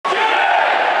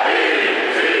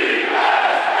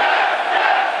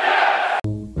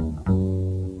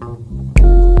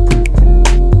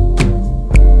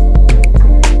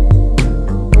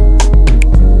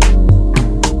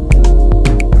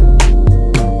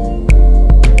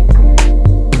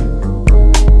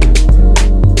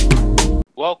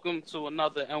Welcome to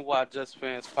another NY Just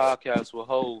Fans podcast with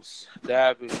hosts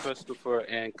Davin, Christopher,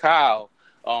 and Kyle.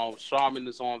 Sharman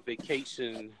is on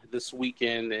vacation this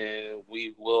weekend, and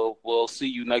we'll see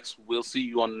you next. We'll see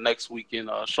you on the next weekend,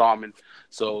 Sharman.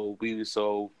 So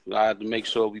I had to make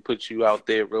sure we put you out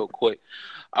there real quick.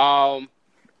 A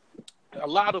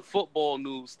lot of football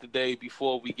news today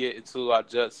before we get into our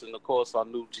Jets and of course our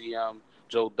new GM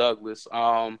Joe Douglas.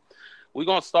 We're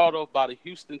going to start off by the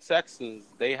Houston Texans.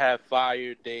 They have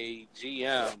fired their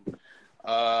GM,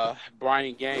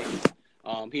 Brian Gang.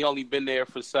 He only been there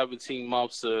for 17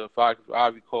 months, if I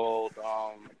recall.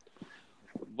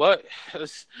 But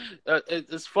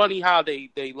it's funny how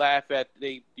they laugh at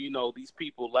these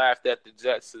people laughed at the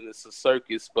Jets and it's a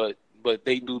circus, but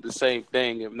they do the same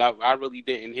thing. If not, I really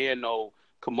didn't hear no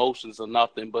commotions or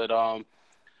nothing. But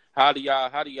how do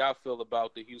y'all feel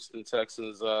about the Houston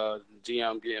Texans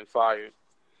GM getting fired?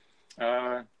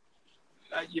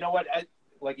 You know what?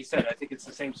 Like you said, I think it's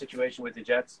the same situation with the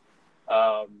Jets.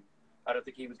 I don't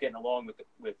think he was getting along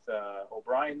with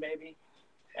O'Brien, maybe.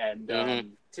 And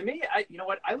to me, I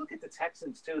look at the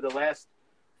Texans too. The last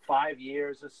 5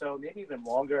 years or so, maybe even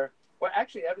longer. Well,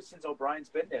 actually, ever since O'Brien's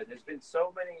been there,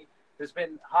 there's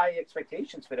been high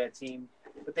expectations for that team,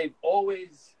 but they've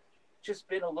always just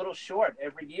been a little short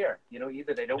every year.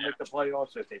 Either they don't make the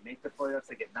playoffs, or if they make the playoffs,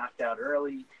 they get knocked out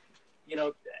early.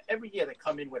 Every year they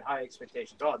come in with high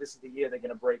expectations. Oh, this is the year they're going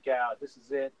to break out. This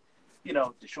is it.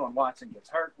 Deshaun Watson gets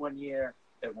hurt one year.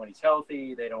 And when he's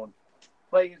healthy, they don't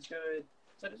play as good.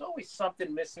 So there's always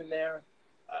something missing there.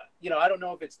 I don't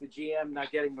know if it's the GM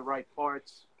not getting the right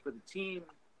parts for the team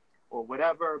or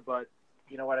whatever, but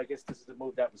you know what? I guess this is a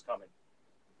move that was coming.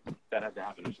 That had to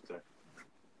happen, I should say.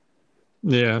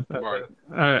 Yeah.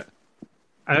 Right.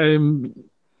 I'm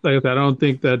like I said, I don't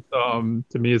think that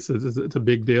to me it's a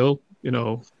big deal.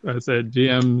 Like I said,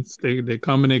 GMs they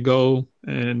come and they go,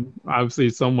 and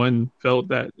obviously someone felt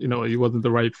that he wasn't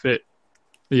the right fit.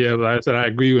 Yeah, but like I said, I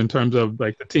agree in terms of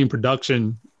like the team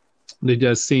production. They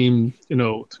just seem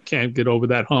can't get over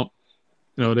that hump.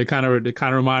 They kind of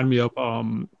remind me of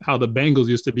how the Bengals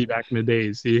used to be back in the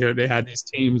days. They had these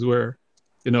teams where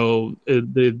they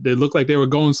looked like they were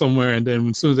going somewhere, and then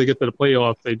as soon as they get to the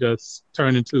playoffs, they just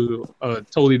turn into a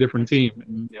totally different team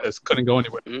and just couldn't go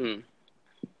anywhere. Mm-hmm.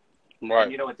 Right.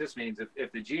 And you know what this means?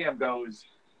 If the GM goes,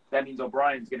 that means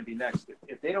O'Brien's going to be next.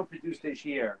 If they don't produce this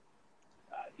year,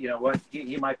 you know what?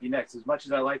 He might be next. As much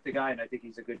as I like the guy and I think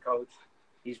he's a good coach,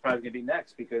 he's probably going to be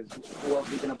next because who else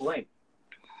are you going to blame?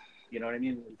 You know what I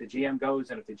mean? If the GM goes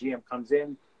and if the GM comes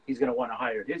in, he's going to want to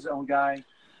hire his own guy.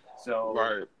 So,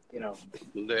 right. Yeah.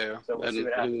 So we'll see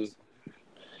what happens.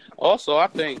 Also, I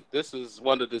think this is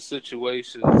one of the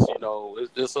situations,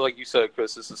 it's just like you said,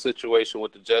 Chris, it's a situation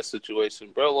with the Jets situation.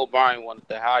 Bill O'Brien wanted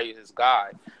to hire his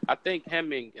guy. I think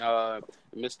him and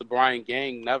Mr. Brian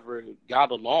Gang never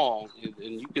got along,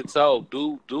 and you could tell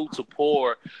due to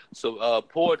poor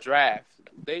draft.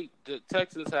 The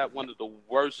Texans had one of the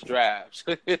worst drafts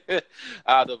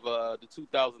out of the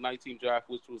 2019 draft,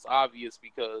 which was obvious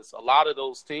because a lot of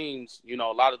those teams, a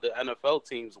lot of the NFL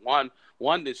teams won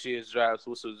this year's drafts,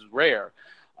 which was rare.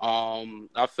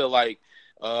 I feel like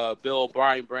Bill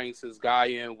O'Brien brings his guy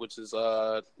in, which is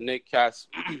Nick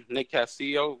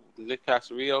Casillo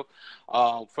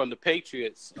from the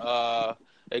Patriots.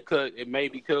 It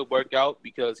maybe could work out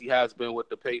because he has been with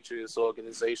the Patriots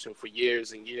organization for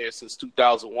years and years, since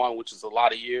 2001, which is a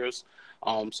lot of years.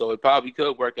 So it probably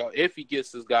could work out if he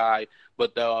gets this guy.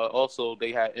 But also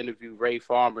they had interviewed Ray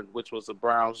Farmer, which was the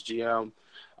Browns GM.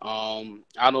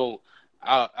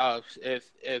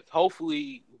 If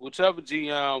hopefully whichever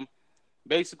GM.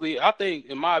 Basically, I think,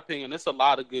 in my opinion, there's a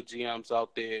lot of good GMs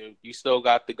out there. You still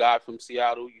got the guy from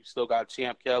Seattle. You still got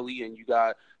Champ Kelly, and you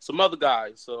got some other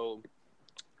guys. So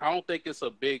I don't think it's a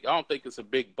big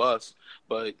bust.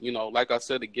 But like I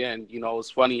said again, it's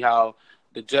funny how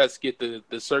the Jets get the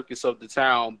circus of the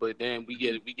town, but then we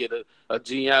get a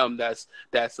GM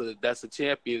that's a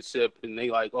championship, and they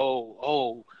like,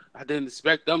 oh. I didn't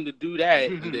expect them to do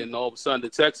that. And then all of a sudden the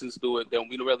Texans do it. Then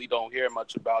we really don't hear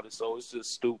much about it. So it's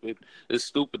just stupid. It's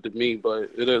stupid to me, but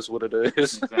it is what it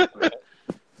is. Exactly.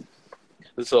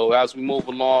 So as we move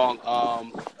along,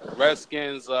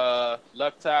 Redskins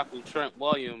left tackle Trent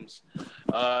Williams,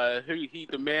 he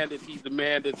demanded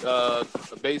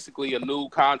basically a new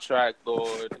contract, or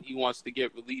he wants to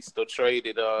get released or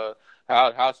traded.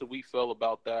 How should we feel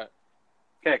about that?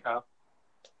 Okay, Kyle.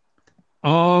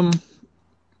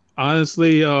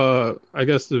 Honestly, I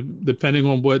guess depending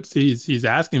on what he's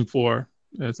asking for,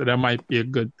 so that might be a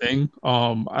good thing.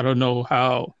 I don't know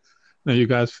how you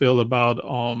guys feel about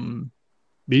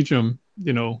Beachum.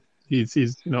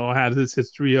 He's had his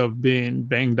history of being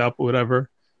banged up or whatever.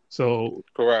 So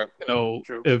Correct. True.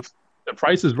 If the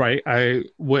price is right, I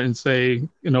wouldn't say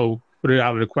put it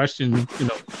out of the question.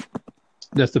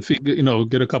 Just to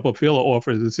get a couple of filler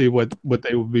offers to see what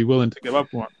they would be willing to give up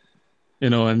for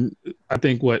him. And I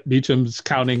think what Beacham's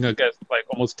counting against like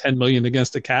almost 10 million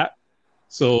against the cap.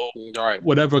 So right.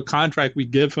 Whatever contract we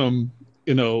give him,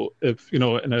 if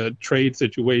in a trade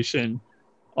situation,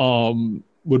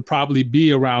 would probably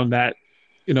be around that.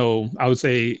 I would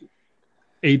say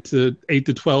 8 to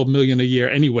 12 million a year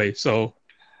anyway. So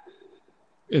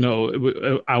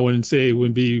I wouldn't say it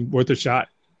would be worth a shot.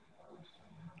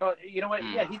 Oh, you know what?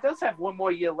 Yeah, he does have one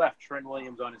more year left, Trent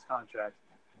Williams, on his contract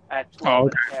at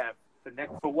 12 and a half.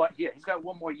 For what? Yeah, he's got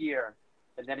one more year,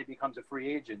 and then he becomes a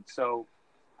free agent. So,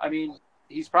 I mean,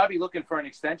 he's probably looking for an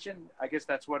extension. I guess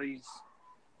that's what he's,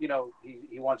 he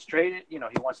wants traded. He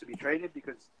wants to be traded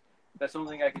because that's the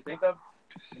only thing I can think of.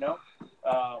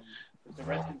 The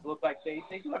Redskins look like they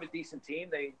do have a decent team.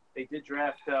 They did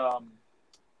draft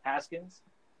Haskins,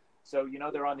 so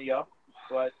they're on the up.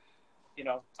 But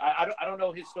I don't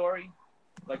know his story,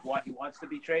 like why he wants to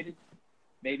be traded.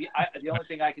 Maybe the only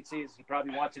thing I could see is he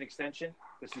probably wants an extension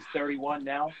because he's 31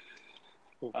 now,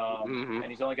 and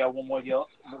he's only got one more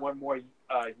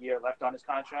year left on his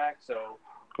contract. So,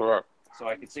 correct. So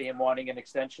I could see him wanting an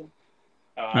extension,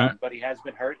 but he has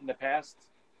been hurt in the past,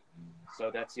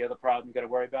 so that's the other problem you got to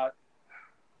worry about.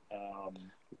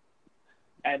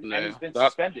 And he's been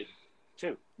suspended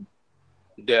too.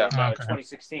 Yeah. In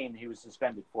 2016, he was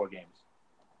suspended 4 games.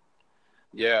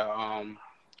 Yeah.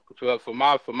 For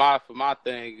my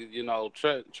thing,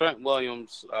 Trent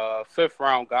Williams, 5th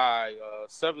round guy,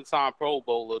 7-time Pro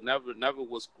Bowler, never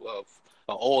was an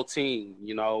all team,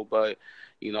 but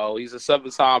he's a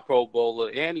 7-time Pro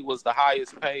Bowler, and he was the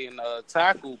highest paying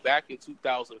tackle back in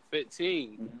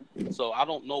 2015. So I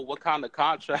don't know what kind of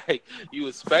contract you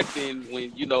expecting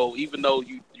when even though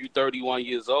you're 31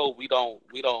 years old, we don't,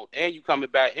 and he's coming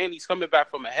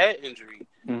back from a head injury.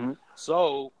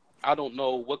 So I don't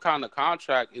know what kind of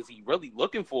contract is he really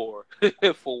looking for,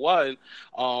 for one.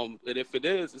 And if it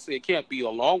is, it can't be a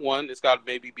long one. It's got to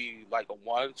maybe be like a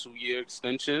 1-2 year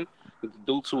extension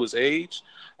due to his age.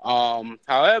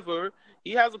 However,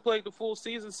 he hasn't played the full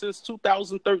season since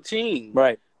 2013,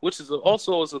 right? Which is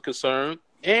also a concern.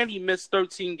 And he missed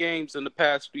 13 games in the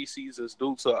past 3 seasons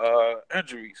due to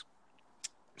injuries.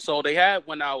 So they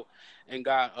went out and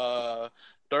got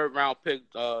 3rd round pick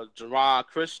Jerron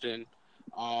Christian.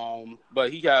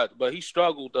 But he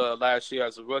struggled last year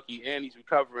as a rookie, and he's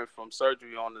recovering from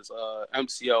surgery on his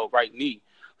MCL right knee.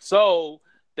 So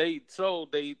they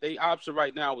option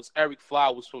right now is Eric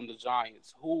Flowers from the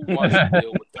Giants. Who wants to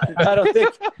deal with that? I don't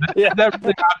think. Yeah,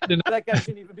 that guy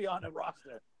shouldn't even be on the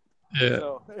roster. Yeah.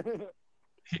 So,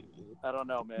 I don't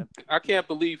know, man. I can't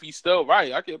believe he's still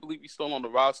right. I can't believe he's still on the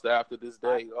roster after this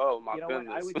day. Oh my goodness!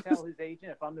 What? I would tell his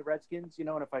agent if I'm the Redskins,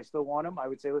 and if I still want him, I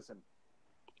would say, listen,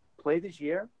 play this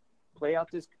year, play out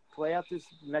this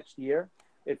next year.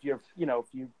 If you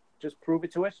just prove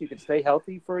it to us, you can stay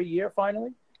healthy for a year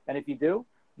finally, and if you do,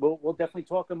 we'll definitely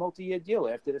talk a multi-year deal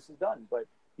after this is done. But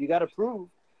you got to prove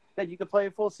that you can play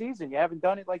a full season. You haven't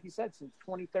done it, like you said, since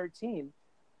 2013.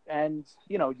 And,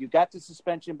 you got the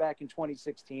suspension back in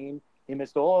 2016. He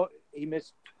missed a lot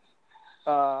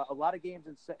of games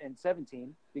in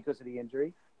 17 because of the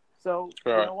injury. So,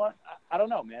 sure. You know what? I don't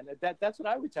know, man. That's what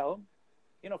I would tell him.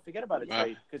 Forget about a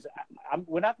trade because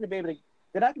they're not going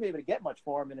to be able to get much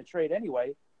for him in a trade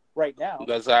anyway right now.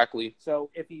 Exactly. So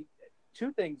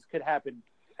two things could happen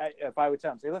if I would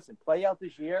tell him. Say, listen, play out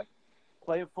this year,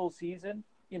 play a full season,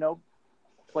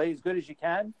 play as good as you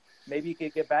can. Maybe you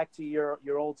could get back to your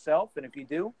old self, and if you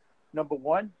do, number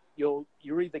one, you're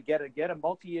either get a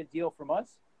multi-year deal from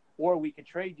us, or we can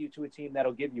trade you to a team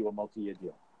that'll give you a multi-year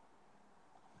deal.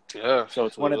 Yeah, so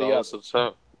it's one of the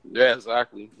other. Yeah,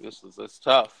 exactly. It's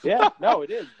tough. Yeah, no,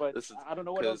 it is. But I don't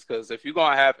know what else. Because if you're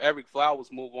gonna have Eric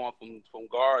Flowers move on from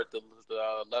guard to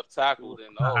left tackle, then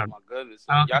oh my goodness,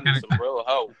 y'all need some real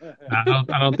help. I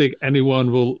don't think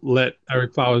anyone will let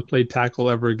Eric Flowers play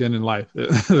tackle ever again in life.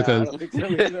 Because... I don't think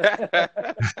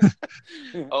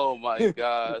so. Oh my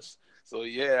gosh. So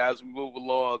yeah, as we move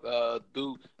along,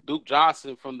 Duke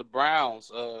Johnson from the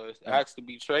Browns asked to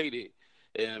be traded.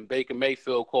 And Baker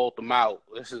Mayfield called them out.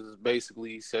 This is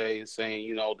basically saying,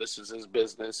 this is his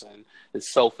business and it's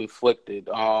self-inflicted.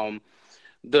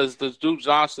 Does Duke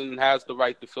Johnson has the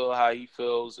right to feel how he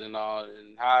feels and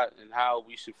how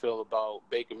we should feel about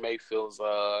Baker Mayfield's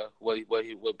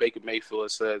what Baker Mayfield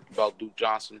has said about Duke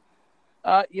Johnson?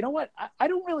 You know what? I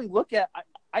don't really look at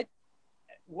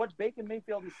what Baker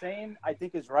Mayfield is saying. I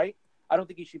think is right. I don't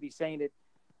think he should be saying it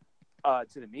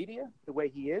to the media the way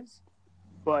he is.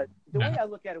 But the way I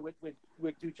look at it with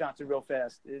Duke Johnson real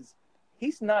fast is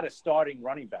he's not a starting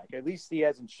running back. At least he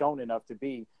hasn't shown enough to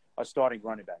be a starting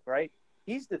running back, right?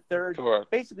 He's the third.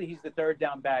 Correct. Basically, he's the third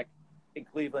down back in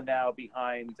Cleveland now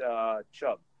behind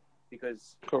Chubb,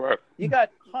 because Correct. you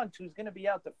got Hunt, who's going to be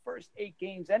out the first 8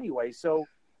 games anyway. So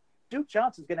Duke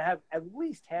Johnson's going to have at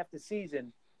least half the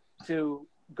season to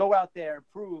go out there and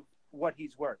prove what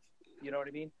he's worth. You know what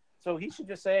I mean? So he should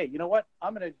just say, hey, you know what?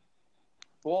 I'm going to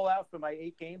ball out for my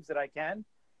 8 games that I can.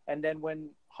 And then when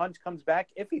Hunt comes back,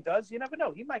 if he does, you never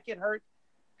know. He might get hurt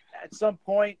at some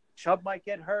point. Chubb might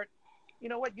get hurt. You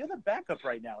know what? You're the backup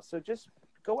right now. So just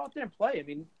go out there and play. I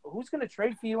mean, who's going to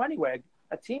trade for you anyway?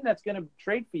 A team that's going to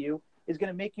trade for you is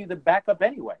going to make you the backup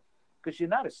anyway, because you're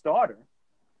not a starter.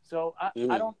 So I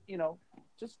don't,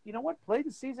 just, you know what? Play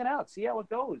the season out. See how it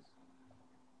goes.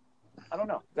 I don't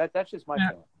know. That's just my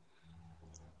feeling.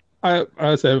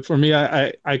 I said, for me,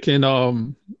 I can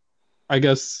I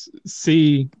guess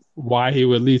see why he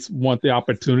would at least want the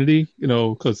opportunity,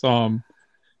 because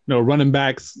running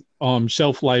backs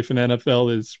shelf life in the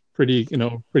NFL is pretty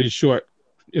short,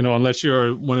 unless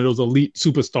you're one of those elite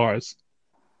superstars.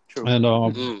 True. And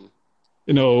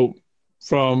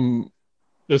from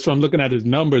looking at his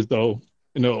numbers though,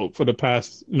 for the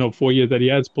past 4 years that he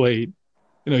has played,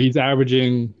 he's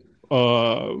averaging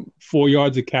 4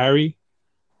 yards a carry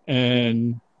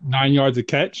and 9 yards a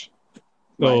catch.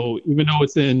 So even though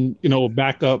it's in,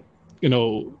 backup,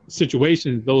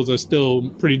 situations, those are still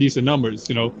pretty decent numbers,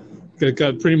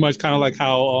 pretty much kind of like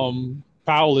how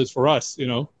Powell is for us,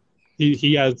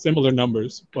 he has similar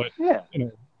numbers, but yeah.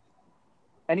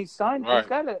 And he's signed, Right. He's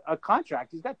got a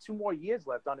contract. He's got 2 more years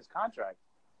left on his contract.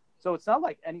 So it's not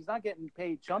like, and he's not getting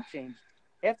paid chump change.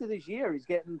 After this year, he's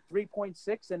getting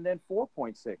 3.6 and then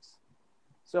 4.6.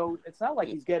 So it's not like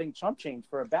he's getting chump change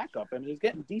for a backup. I mean, he's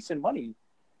getting decent money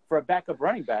for a backup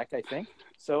running back, I think.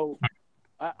 So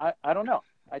I don't know.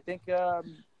 I think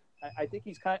I think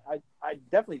he's I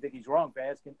definitely think he's wrong for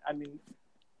asking. I mean,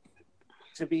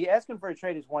 to be asking for a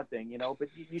trade is one thing, but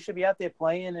you should be out there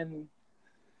playing, and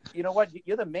you know what?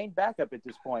 You're the main backup at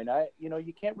this point.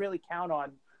 You can't really count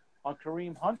on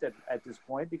Kareem Hunt at this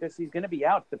point, because he's going to be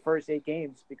out the first 8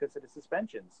 games because of the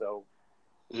suspension. So,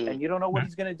 and you don't know what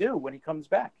he's going to do when he comes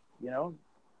back,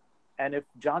 And if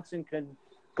Johnson can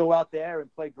go out there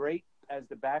and play great as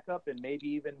the backup and maybe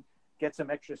even get some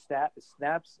extra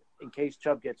snaps in case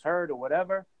Chubb gets hurt or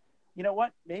whatever, you know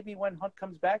what? Maybe when Hunt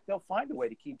comes back, they'll find a way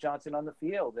to keep Johnson on the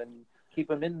field and keep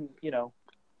him in,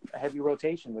 a heavy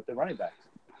rotation with the running backs.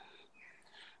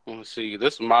 Let's see.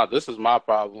 This is my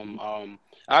problem.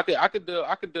 I could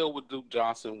deal with Duke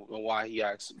Johnson and why he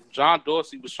asked. John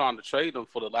Dorsey was trying to trade him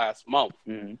for the last month,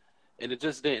 and it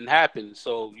just didn't happen.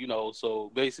 So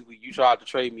so basically, you tried to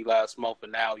trade me last month,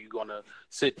 and now you're gonna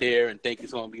sit there and think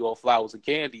it's gonna be all flowers and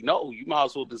candy. No, you might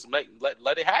as well just let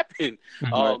it happen.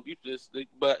 You just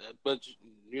but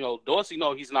Dorsey,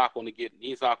 he's not gonna get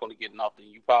nothing.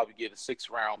 You probably get a 6th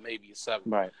round, maybe a 7th.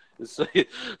 Right.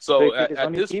 So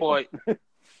at this point.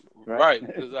 Right,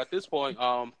 because at this point,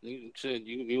 you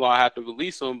gonna have to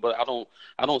release him, but I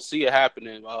don't see it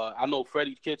happening. I know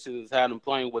Freddie Kitchens had him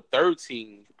playing with the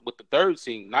third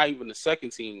team, not even the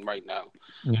second team right now.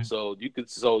 Yeah. So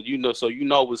it's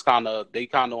they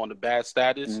kind of on the bad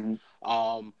status.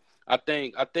 I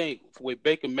think with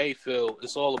Baker Mayfield,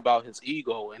 it's all about his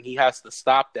ego, and he has to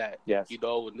stop that. Yes.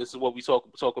 And this is what we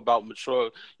talk about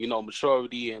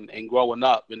maturity and growing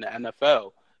up in the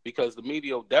NFL. Because the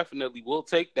media definitely will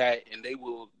take that and they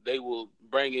will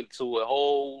bring it to a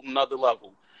whole nother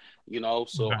level,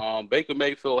 So Baker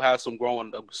Mayfield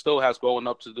still has growing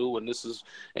up to do, and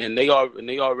they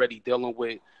already dealing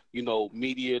with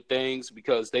media things,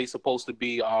 because they supposed to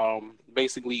be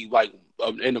basically like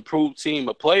an improved team,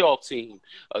 a playoff team,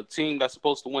 a team that's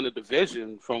supposed to win a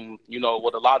division from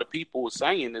what a lot of people were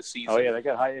saying this season. Oh yeah, they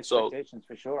got high expectations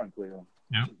for sure in Cleveland.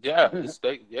 Yeah,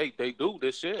 they do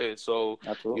this year. So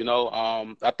absolutely.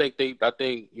 I think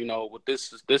with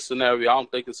this scenario, I don't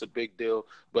think it's a big deal.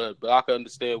 But I can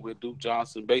understand with Duke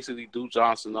Johnson. Basically, Duke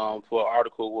Johnson, for an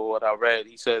article with what I read,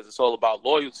 he says it's all about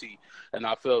loyalty. And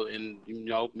I feel,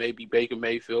 maybe Baker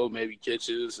Mayfield, maybe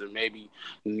Kitchens, and maybe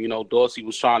Dorsey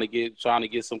was trying to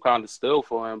get some kind of steal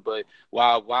for him. But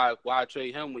why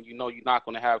trade him when you're not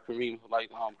going to have Kareem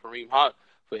Hunt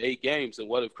for 8 games? And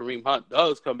what if Kareem Hunt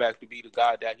does come back to be the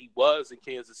guy that he was in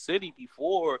Kansas City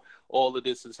before all of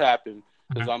this has happened?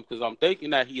 Because I'm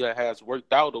thinking that he has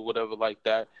worked out or whatever like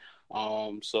that.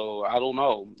 So I don't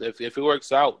know if it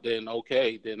works out, then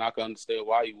okay, then I can understand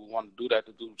why you would want to do that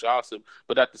to Duke Johnson.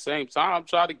 But at the same time,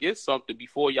 try to get something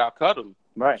before y'all cut him.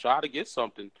 Right. Try to get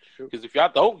something, because if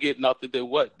y'all don't get nothing, then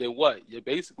what? You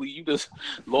basically you just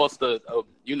lost like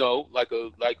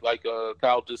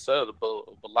Kyle just said,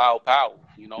 Bilal Powell,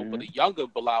 but a younger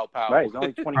Bilal Powell. Right, he's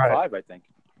only 25, I think.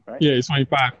 Right? Yeah, he's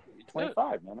 25.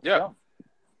 25, man. That's Yeah. young.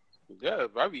 Yeah,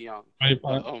 very young.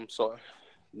 25. So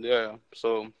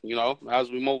as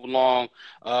we move along,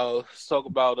 let's talk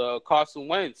about Carson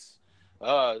Wentz.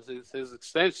 His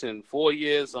extension, 4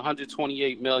 years,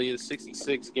 $128 million,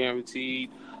 66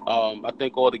 guaranteed. I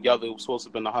think altogether it was supposed to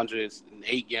have been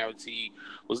 108 guaranteed.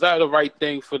 Was that the right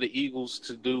thing for the Eagles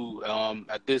to do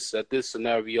at this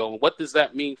scenario? And what does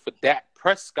that mean for Dak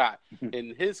Prescott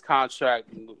in his contract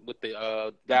with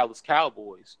the Dallas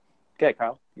Cowboys? Okay,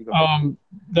 Kyle. You go.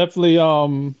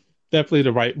 Definitely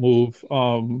the right move.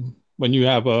 When you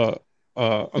have a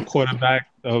quarterback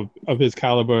of his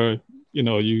caliber,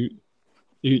 you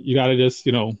got to just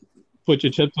put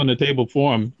your chips on the table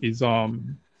for him.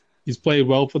 He's played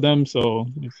well for them, so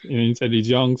he said he's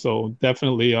young, so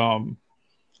definitely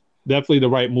the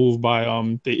right move by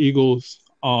the Eagles.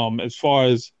 As far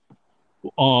as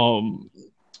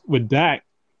with Dak,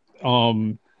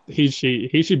 he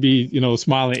should be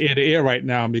smiling ear to ear right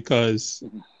now, because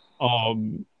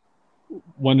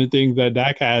one of the things that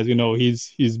Dak has,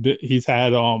 he's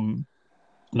had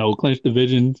clinched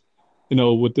divisions,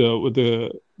 with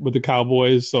the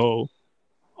Cowboys. So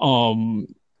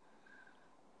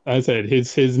as I said,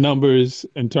 his numbers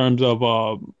in terms of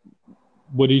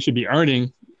what he should be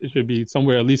earning, it should be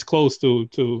somewhere at least close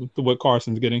to what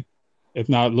Carson's getting, if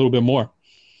not a little bit more.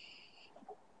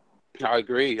 I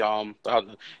agree. And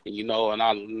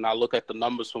I look at the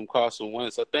numbers from Carson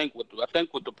Wentz. I think what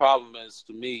the problem is,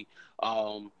 to me,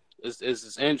 is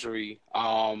his injury.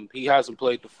 He hasn't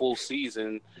played the full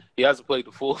season. He hasn't played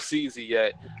the full season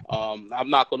yet. I'm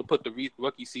not going to put the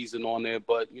rookie season on there,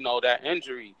 but that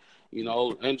injury.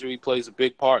 Injury plays a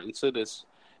big part into this.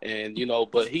 And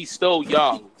but he's still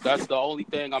young. That's the only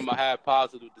thing I'm gonna have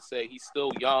positive to say. He's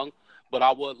still young. But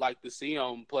I would like to see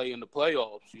him play in the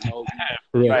playoffs. You've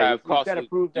got to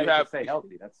prove that he can stay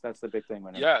healthy. That's the big thing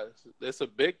right now. Yeah, it's a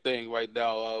big thing right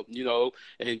now.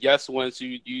 And yes, once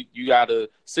you got a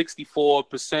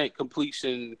 64%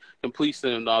 completion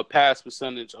pass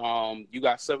percentage. You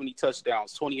got 70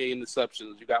 touchdowns, 28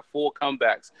 interceptions. You got 4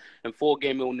 comebacks and 4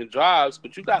 game-winning drives.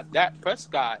 But you got Dak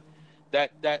Prescott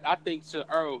that I think should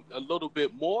earn a little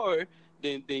bit more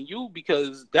than you,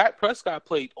 because Dak Prescott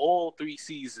played all 3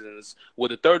 seasons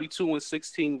with a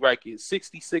 32-16 record,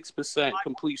 66%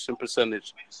 completion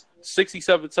percentage,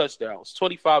 67 touchdowns,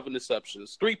 25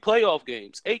 interceptions, 3 playoff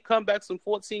games, 8 comebacks, and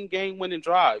 14 game-winning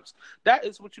drives. That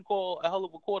is what you call a hell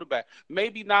of a quarterback.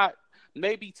 Maybe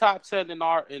top 10 in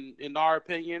our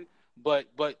opinion, but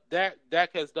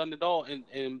Dak has done it all,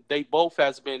 and they both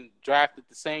has been drafted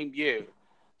the same year.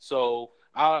 So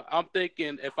I'm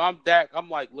thinking, if I'm Dak, I'm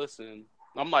like, listen,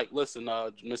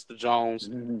 Mr. Jones,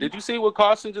 did you see what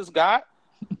Carson just got?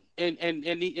 And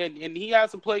he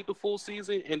hasn't played the full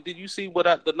season. And did you see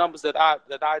the numbers that I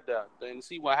done? And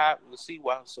see what happened. See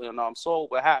what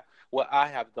what I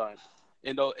have done.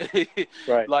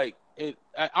 Right. Like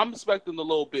I'm expecting a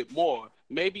little bit more.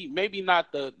 Maybe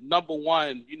not the number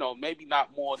one. Maybe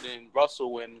not more than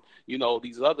Russell and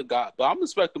these other guys. But I'm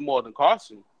expecting more than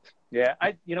Carson. Yeah,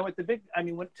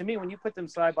 to me, when you put them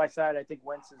side by side, I think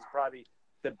Wentz is probably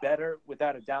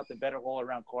without a doubt, the better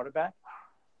all-around quarterback,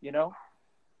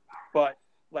 But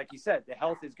like you said, the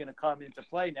health is going to come into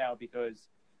play now, because,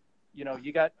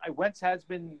 Wentz has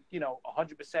been,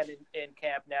 100% in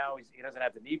camp now. He doesn't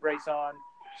have the knee brace on,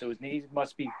 so his knees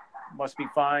must be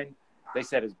fine. They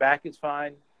said his back is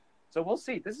fine. So we'll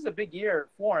see. This is a big year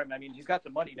for him. I mean, he's got the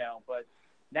money now, but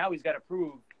now he's got to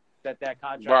prove that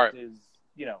contract is,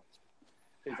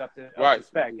 is up to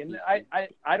spec. And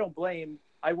I don't blame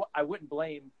 – I wouldn't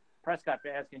blame Prescott for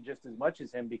asking just as much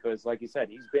as him, because, like you said,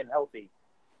 he's been healthy.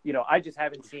 I just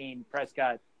haven't seen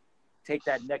Prescott take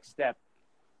that next step.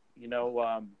 To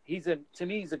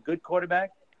me, he's a good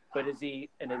quarterback, but is he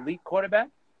an elite quarterback?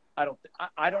 I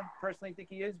don't personally think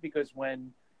he is, because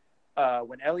when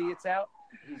Elliott's out,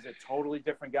 he's a totally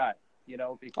different guy.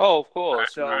 Of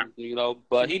course. So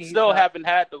but he still haven't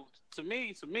had the. To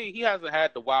me, he hasn't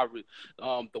had the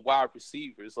wide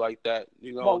receivers like that,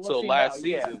 until last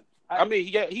season. Yeah. I mean,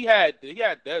 he had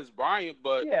Dez Bryant,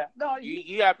 but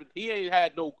he ain't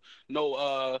had no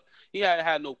he hadn't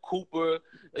had no Cooper.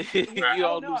 You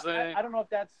know what I'm saying? I don't know if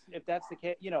that's the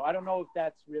case. I don't know if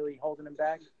that's really holding him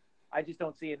back. I just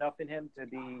don't see enough in him to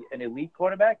be an elite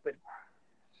quarterback. But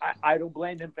I don't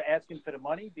blame him for asking for the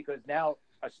money because now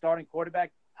a starting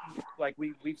quarterback, like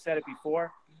we've said it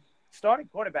before, starting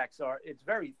quarterbacks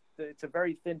it's a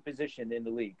very thin position in the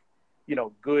league.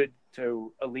 Good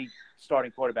to elite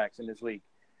starting quarterbacks in this league.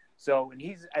 So, and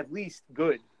he's at least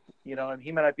good. He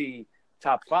might not be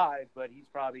top 5, but he's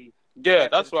probably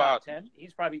that's why top 10.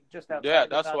 He's probably just outside. Yeah,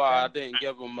 that's why 10. I didn't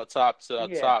give him a top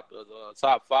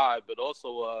 5. But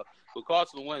also, with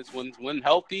Carson Wentz, when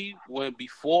healthy,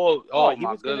 before Nick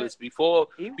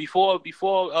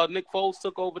Foles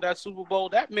took over that Super Bowl,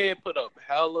 that man put up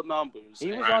hella numbers.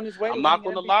 He was on his way. I'm not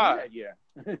gonna lie. That year.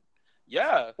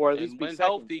 Yeah, or at least when second,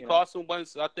 healthy, Carson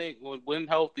Wentz. I think when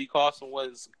healthy, Carson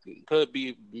Wentz could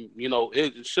be.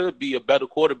 It should be a better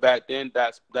quarterback than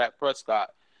Dak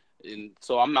Prescott, and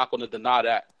so I'm not going to deny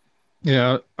that.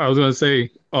 Yeah, I was going to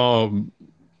say,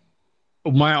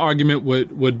 my argument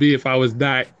would be if I was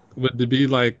Dak, would be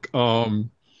like,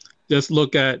 just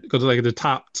look at because like the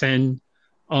top 10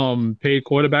 paid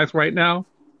quarterbacks right now.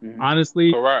 Mm-hmm.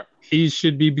 Honestly, correct. He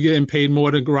should be getting paid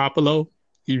more than Garoppolo.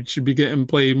 He should be getting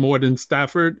paid more than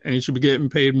Stafford, and he should be getting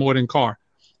paid more than Carr.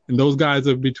 And those guys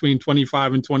are between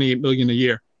 25 and 28 million a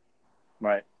year.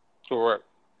 Right. Correct.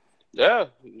 Yeah.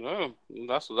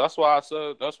 That's why I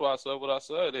said what I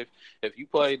said. If you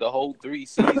played the whole 3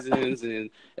 seasons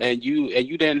and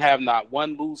you didn't have not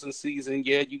one losing season,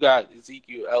 you got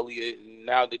Ezekiel Elliott, and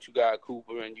now that you got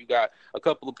Cooper, and you got a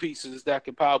couple of pieces that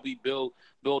could probably build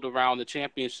around the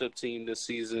championship team this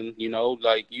season.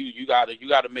 Like you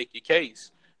gotta make your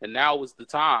case, and now is the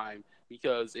time,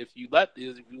 because if you let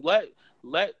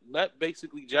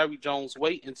basically Jerry Jones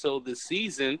wait until this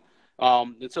season.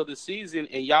 And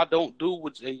y'all don't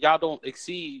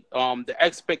exceed the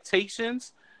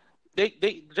expectations,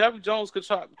 Jerry Jones could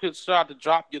try to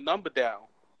drop your number down.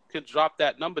 Could drop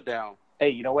that number down. Hey,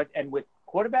 you know what? And with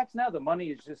quarterbacks now, the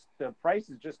price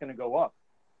is just going to go up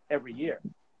every year.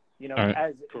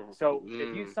 Right.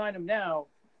 If you sign him now,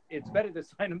 it's better to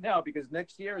sign him now because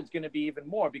next year it's going to be even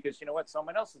more because you know what?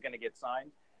 Someone else is going to get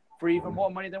signed for even more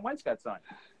money than Wentz got signed.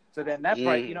 So then that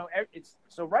price,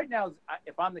 so right now,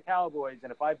 if I'm the Cowboys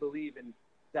and if I believe in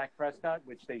Dak Prescott,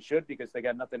 which they should because they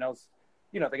got nothing else,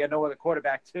 they got no other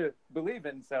quarterback to believe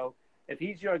in. So if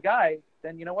he's your guy,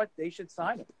 then you know what? They should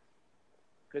sign him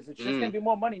because it's just going to be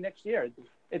more money next year.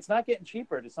 It's not getting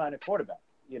cheaper to sign a quarterback.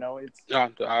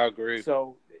 I agree.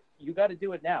 So you got to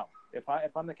do it now. If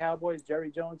I'm the Cowboys, Jerry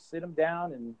Jones, sit him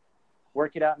down and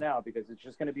work it out now because it's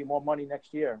just going to be more money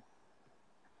next year.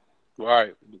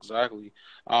 Right, exactly.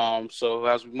 So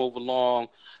as we move along,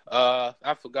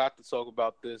 I forgot to talk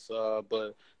about this,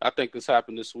 but I think this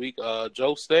happened this week.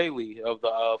 Joe Staley of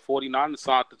the 49ers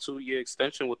signed the 2-year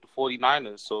extension with the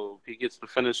 49ers, so he gets to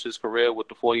finish his career with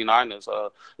the 49ers.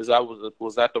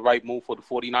 Was that the right move for the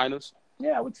 49ers?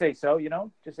 Yeah, I would say so.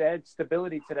 Just add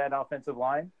stability to that offensive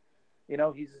line.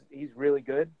 He's really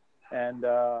good, and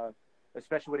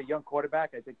especially with a young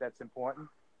quarterback, I think that's important.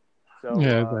 So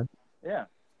yeah.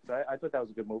 So I thought that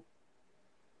was a good move.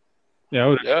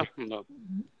 Yeah,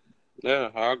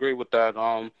 I agree with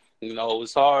that.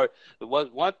 It's hard.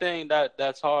 One thing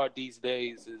that's hard these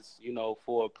days is,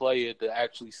 for a player to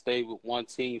actually stay with one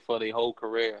team for their whole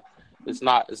career. It's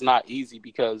not easy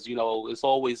because, it's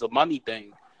always a money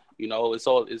thing.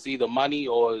 It's either money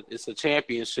or it's a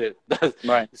championship.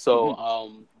 Right. So,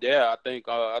 I think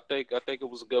it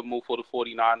was a good move for the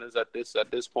 49ers at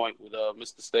this point with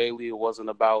Mr. Staley. It was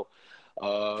about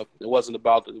the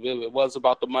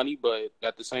money, but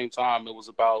at the same time, it was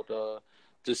about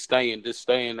just staying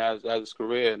as his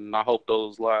career, and I hope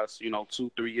those last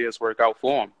 2-3 years work out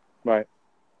for him. Right.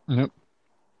 Yep.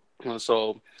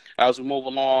 So as we move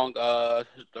along, our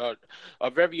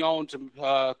very own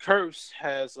Kearse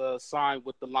has signed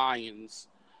with the Lions.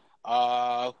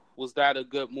 Was that a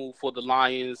good move for the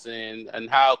Lions, and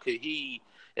how could he,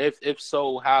 if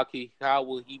so, how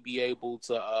will he be able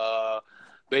to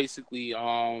basically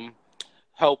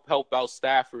help out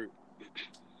Stafford?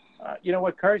 You know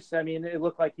what, Kearse? I mean, it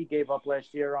looked like he gave up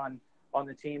last year on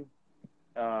the team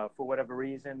for whatever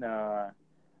reason.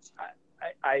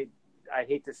 I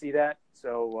hate to see that.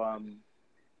 So,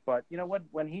 but you know what?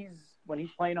 When he's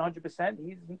playing 100%,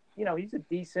 he's a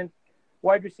decent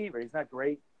wide receiver. He's not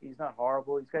great. He's not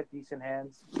horrible. He's got decent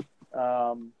hands.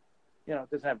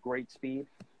 Doesn't have great speed,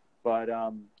 but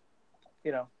I'm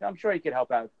sure he could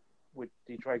help out with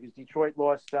Detroit because Detroit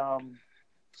lost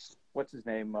what's his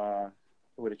name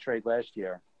with a trade last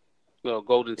year. No,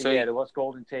 Golden Tate. Yeah, they lost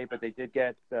Golden Tate, but they did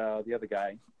get the other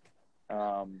guy.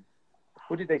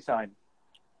 Who did they sign?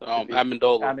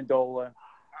 Amendola.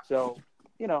 So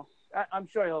I'm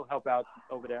sure he'll help out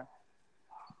over there.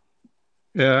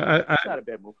 Yeah, it's not a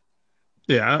bad move.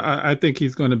 Yeah, I think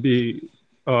he's going to be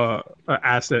an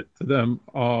asset to them.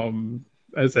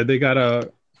 As I said, they got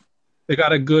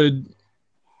a good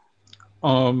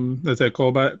let's say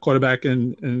quarterback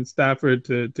in Stafford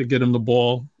to get him the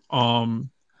ball. I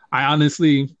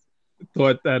honestly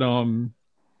thought that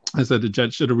I said the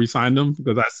Jets should have re-signed him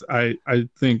because I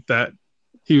think that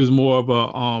he was more of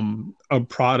a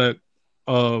product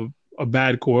of a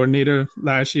bad coordinator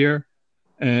last year.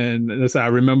 And as I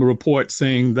remember reports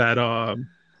saying that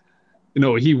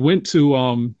he went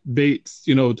to Bates,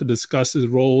 to discuss his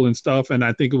role and stuff. And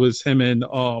I think it was him and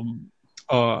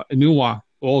Inua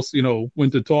also,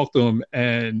 went to talk to him,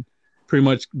 and pretty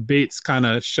much Bates kind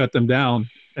of shut them down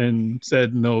and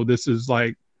said, no, this is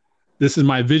my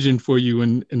vision for you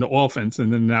in the offense.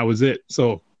 And then that was it.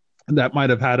 So that might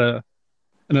have had an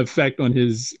effect on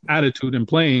his attitude in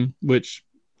playing, which,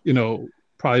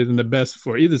 probably isn't the best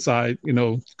for either side,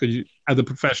 because as a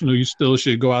professional, you still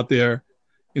should go out there,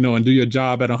 and do your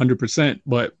job at 100%.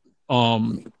 But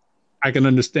I can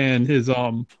understand his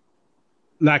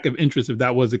lack of interest if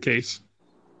that was the case.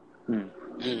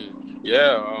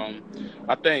 Yeah,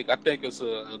 I think it's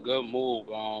a good move.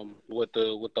 With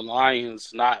the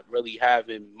Lions not really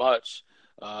having much,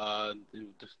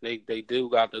 they do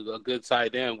got a good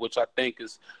tight end, which I think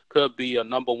could be a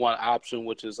number one option,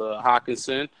 which is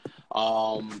Hockenson.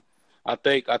 I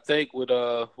think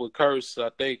with Curse, I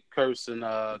think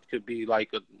Curson could be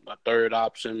like a third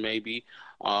option maybe.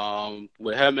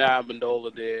 With him and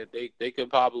Amendola there, they could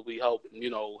probably help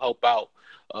out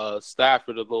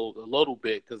Stafford a little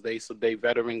bit because they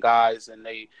veteran guys and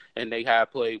they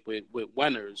have played with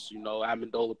winners.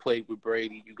 Amendola played with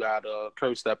Brady. You got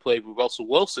Curse that played with Russell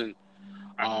Wilson.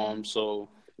 So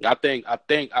I think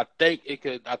it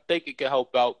could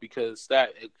help out because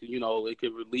it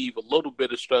could relieve a little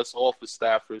bit of stress off of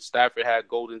Stafford. Stafford had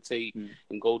Golden Tate,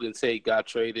 and Golden Tate got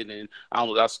traded, and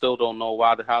I still don't know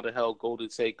how the hell Golden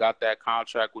Tate got that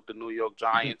contract with the New York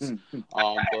Giants.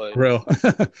 But real,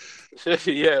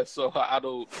 yeah. So I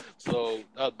don't. So,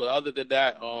 but other than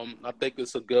that, I think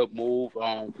it's a good move.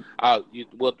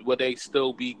 Will they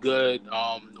still be good?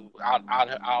 I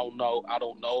don't know. I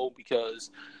don't know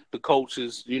because the coach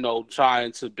is,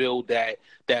 trying to build that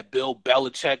Bill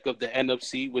Belichick of the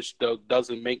NFC, which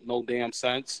doesn't make no damn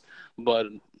sense. But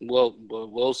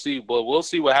we'll see. But we'll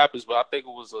see what happens. But I think it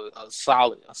was a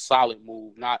solid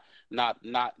move. Not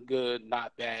good,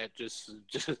 not bad. Just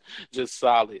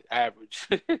solid, average.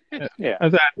 Yeah. I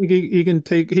think he can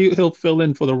he'll fill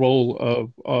in for the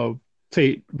role of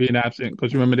Tate being absent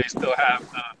because remember they still have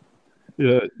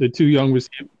the two young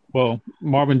receivers. Well,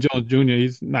 Marvin Jones Jr.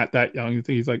 He's not that young. I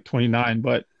think he's like 29,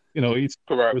 but he's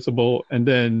serviceable. And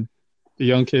then the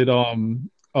young kid,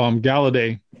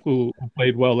 Galladay, who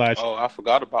played well last year. Oh, I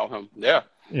forgot about him. Yeah.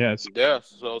 Yes. Yeah.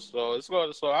 So it's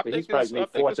going. So I think he's probably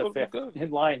fourth or fifth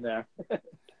in line there.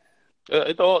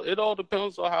 It all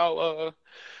depends on how.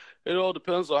 It all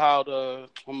depends on how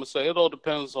I'm gonna say. It all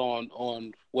depends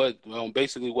on what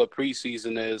basically what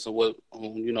preseason is and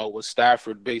what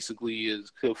Stafford basically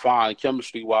could find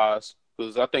chemistry wise,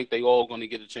 because I think they all going to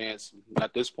get a chance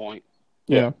at this point.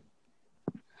 Yeah.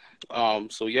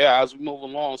 So yeah, as we move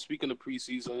along, speaking of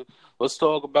preseason, let's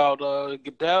talk about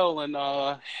Goodell and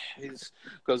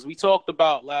because we talked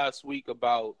about last week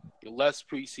about less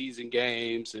preseason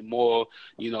games and more,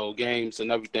 games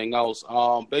and everything else.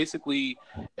 Basically,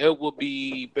 it will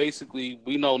be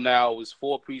we know now is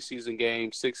 4 preseason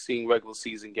games, 16 regular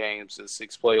season games, and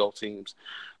 6 playoff teams.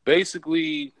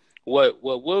 Basically, what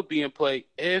will be in play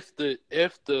if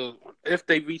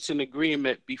they reach an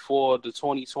agreement before the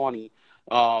 2020.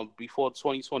 Before the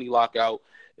 2020 lockout,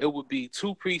 it would be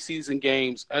 2 preseason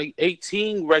games,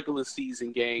 18 regular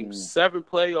season games, 7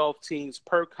 playoff teams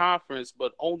per conference,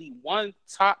 but only 1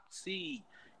 top seed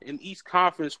in each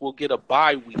conference will get a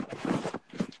bye week.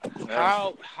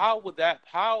 How would that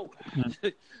how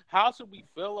should we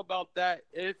feel about that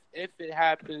if it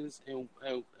happens and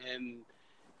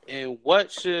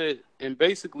what should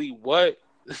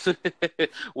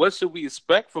what should we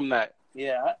expect from that?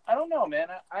 Yeah, I don't know, man.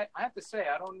 I have to say,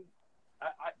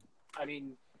 I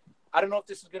mean, I don't know if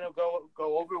this is going to go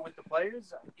over with the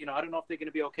players. I don't know if they're going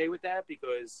to be okay with that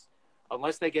because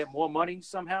unless they get more money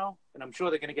somehow, and I'm sure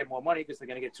they're going to get more money because they're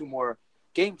going to get 2 more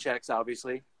game checks,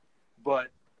 obviously. But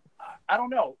I don't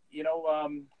know. You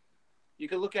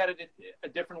can look at it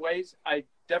in different ways. I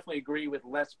definitely agree with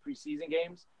less preseason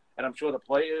games, and I'm sure the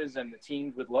players and the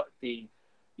teams would the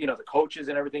coaches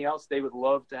and everything else, they would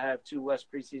love to have 2 less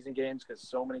preseason games because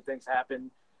so many things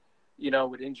happen,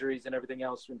 with injuries and everything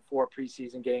else in 4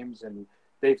 preseason games. And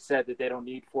they've said that they don't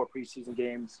need 4 preseason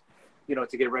games,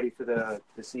 to get ready for the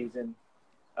season.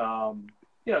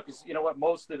 because you know what,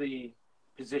 most of the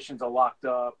positions are locked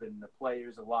up and the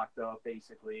players are locked up.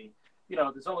 Basically,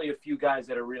 there's only a few guys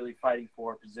that are really fighting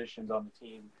for positions on the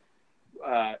team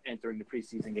entering the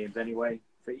preseason games anyway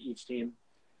for each team.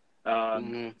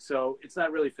 So it's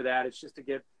not really for that. It's just to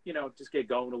get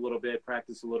going a little bit,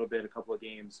 practice a little bit, a couple of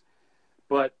games.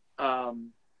 But I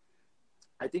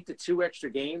think the 2 extra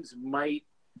games might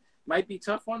be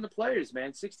tough on the players,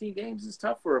 man. 16 games is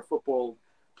tough for a football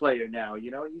player now.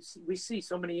 We see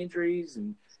so many injuries,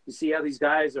 and you see how these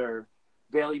guys are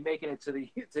barely making it to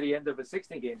the end of a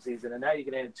 16-game season, and now you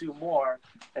can add 2 more,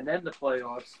 and then the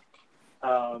playoffs.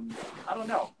 I don't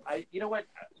know. You know what?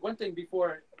 One thing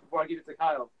before I give it to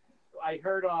Kyle, I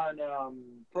heard on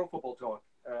Pro Football Talk,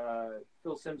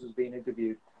 Phil Simms was being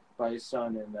interviewed by his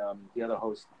son and the other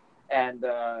host, and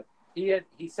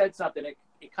he said something.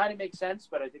 It kind of makes sense,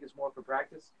 but I think it's more for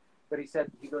practice. But he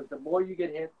goes, the more you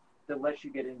get hit, the less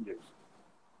you get injured.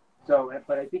 So,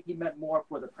 but I think he meant more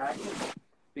for the practice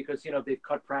because they've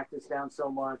cut practice down so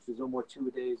much. There's no more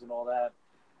 2-a-days and all that.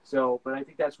 So, but I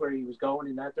think that's where he was going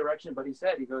in that direction. But he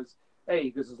goes,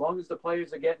 as long as the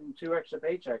players are getting 2 extra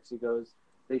paychecks, he goes,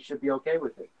 they should be okay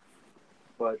with it.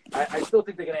 But I still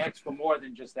think they're going to ask for more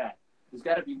than just that. There's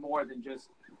got to be more than just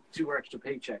 2 extra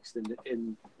paychecks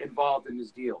involved in this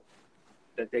deal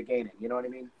that they're gaining. You know what I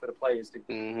mean? For the players to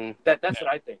that's what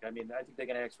I think. I mean, I think they're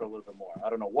going to ask for a little bit more. I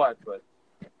don't know what, but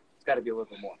it's got to be a little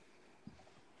bit more.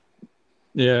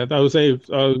 Yeah, I would say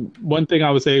one thing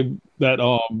I would say that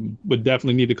would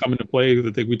definitely need to come into play,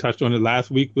 because I think we touched on it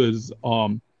last week, was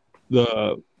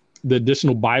the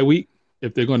additional bye week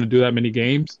if they're going to do that many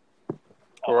games.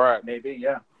 Correct. Maybe,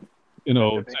 yeah.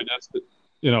 To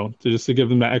give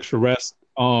them that extra rest.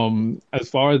 As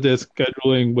far as their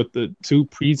scheduling with the 2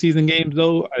 preseason games,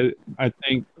 though, I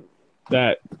think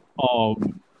that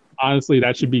honestly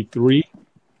that should be 3,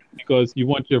 because you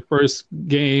want your first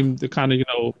game to kind of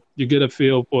you get a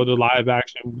feel for the live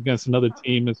action against another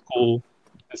team. It's cool.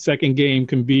 The second game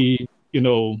can be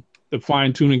the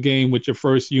fine tuning game with your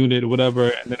first unit or whatever,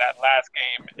 and then that last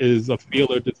game is a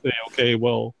feeler to say, okay,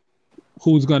 well,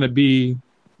 who's going to be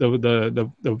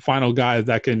the final guys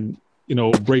that can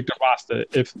break the roster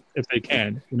if they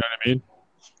can. You know what I mean?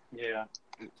 Yeah.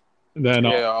 Then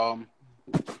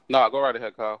no, go right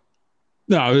ahead, Kyle.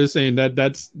 No, I was just saying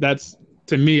that's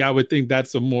to me, I would think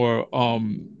that's a more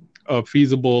a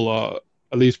feasible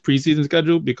at least preseason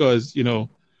schedule, because you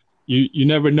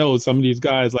never know, some of these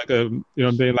guys like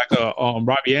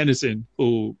Robbie Anderson,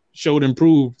 who showed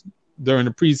improved during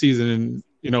the preseason, and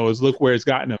is look where it's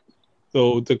gotten him.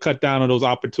 So to cut down on those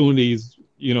opportunities,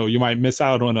 you might miss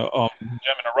out on a gem in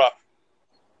the rough.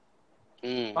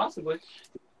 Possibly.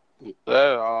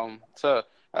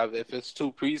 If it's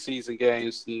 2 preseason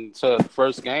games, to the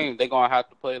first game, they're gonna have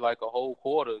to play like a whole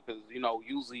quarter, because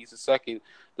usually it's the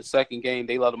second game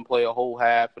they let them play a whole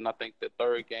half, and I think the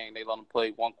third game they let them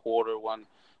play 1 quarter, one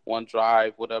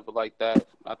drive, whatever like that.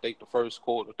 I think the first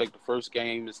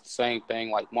game is the same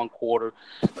thing, like 1 quarter,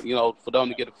 for them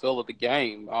to get a feel of the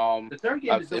game. The third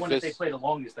game is the one that they play the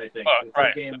longest, I think. The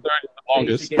third game, the third is the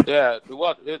longest.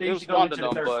 It was one of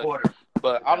them,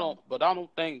 but I don't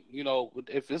think,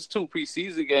 if it's 2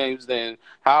 preseason games, then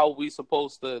how are we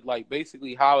supposed to,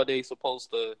 basically how are they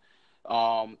supposed to,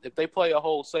 if they play a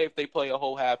whole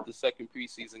half the second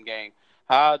preseason game,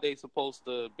 how are they supposed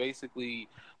to basically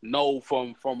know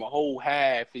from a whole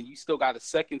half, and you still got a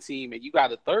second team and you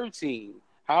got a third team?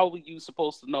 How are you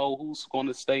supposed to know who's going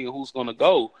to stay and who's going to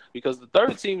go? Because the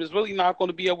third team is really not going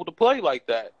to be able to play like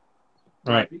that.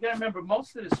 Right. You got to remember,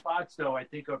 most of the spots, though, I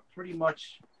think are pretty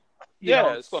much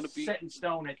it's going to be set in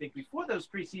stone. I think before those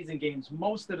preseason games,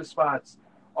 most of the spots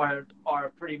are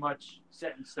pretty much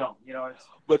set in stone.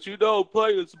 But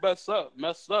players mess up.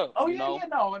 Oh yeah,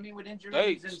 no. I mean, with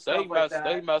injuries and stuff like that,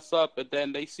 they mess up, and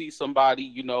then they see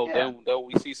somebody. Then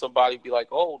we see somebody be like,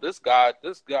 "Oh, this guy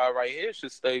right here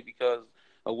should stay because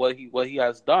of what he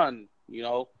has done."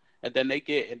 And then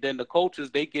the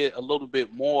coaches, they get a little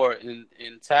bit more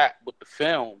intact with the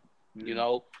film.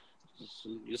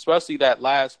 Especially that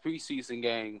last preseason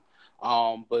game.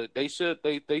 But they should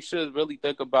really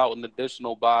think about an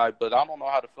additional bye. But I don't know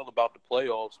how to feel about the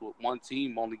playoffs with one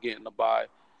team only getting a bye.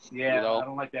 Yeah, I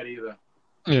don't like that either.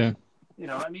 Yeah.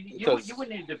 I mean, you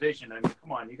wouldn't need a division. I mean,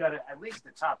 come on, you got to, at least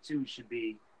the top 2 should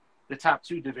be, the top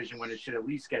 2 division winners should at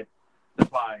least get the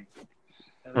bye.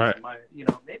 Right.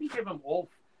 Maybe give them all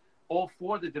 4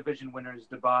 of the division winners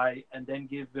the bye, and then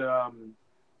give oh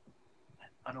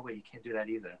no, wait, you can't do that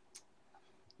either.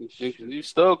 You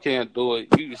still can't do it.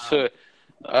 You should.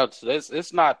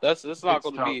 It's not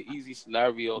going to be an easy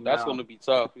scenario. That's going to be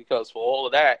tough, because for all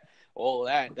of that, all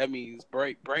that means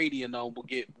Brady and them will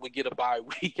get a bye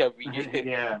week every year.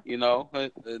 Yeah. You know,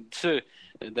 and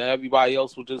then everybody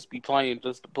else will just be playing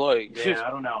just to play. Yeah, I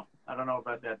don't know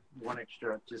about that one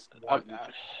extra. Just one.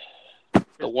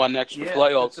 The one extra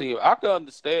playoff team. I can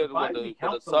understand what the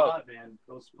helps a lot, man.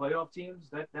 Those playoff teams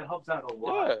that helps out a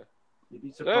lot. Yeah. You'd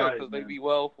be surprised, because they be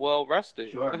well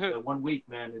rested. Sure, the 1 week,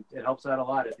 man, it helps out a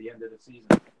lot at the end of the season.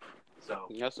 So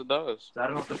yes, it does. So I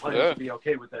don't know if the players will be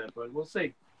okay with that, but we'll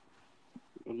see.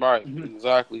 Right,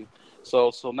 exactly.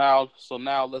 So now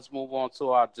let's move on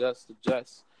to our Jets. The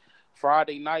Jets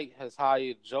Friday night has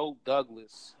hired Joe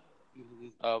Douglas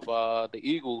of the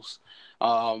Eagles.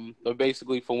 But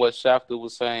basically, from what Schefter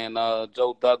was saying,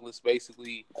 Joe Douglas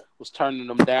basically was turning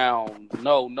them down.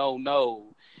 No.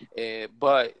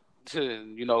 But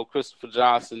Christopher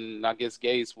Johnson, I guess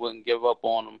Gase wouldn't give up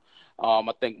on him.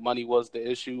 I think money was the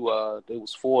issue.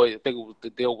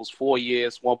 The deal was 4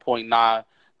 years, 1.9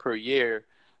 per year,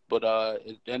 but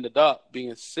it ended up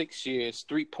being 6 years,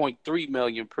 $3.3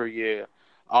 million per year.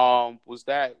 Was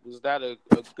that a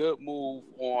good move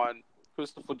on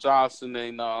Christopher Johnson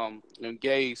and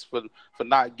Gase for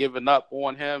not giving up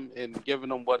on him and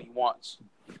giving him what he wants?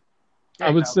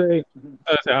 I would say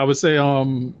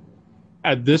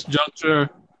at this juncture,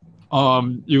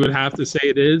 you would have to say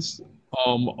it is.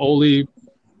 Only,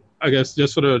 I guess,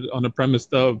 just on the premise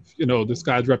of this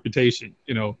guy's reputation.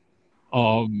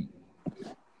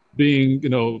 Being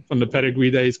from the pedigree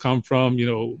that he's come from.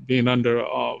 Being under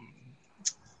Ozzie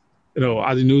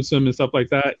Newsome and stuff like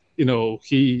that.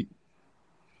 He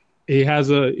has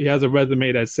a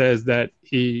resume that says that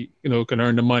he can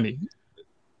earn the money,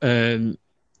 and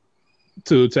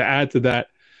to add to that,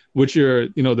 which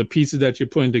the pieces that you're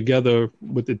putting together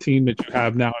with the team that you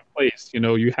have now in place.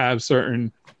 You have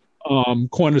certain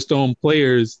cornerstone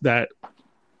players that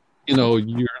you're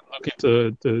looking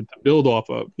to build off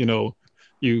of. You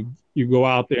go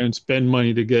out there and spend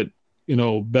money to get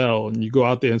Bell, and you go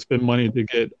out there and spend money to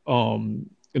get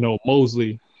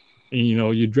Mosley, and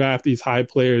you draft these high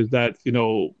players that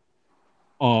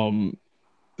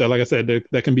that, like I said,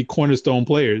 that can be cornerstone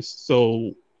players.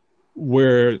 So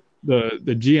where the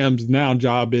GM's now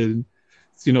job is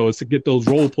to get those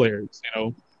role players,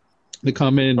 to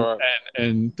come in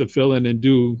and to fill in and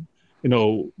do,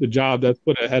 the job that's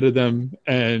put ahead of them,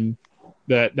 and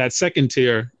that second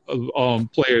tier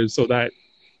of players, so that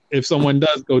if someone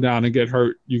does go down and get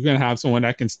hurt, you're going to have someone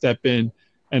that can step in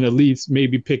and at least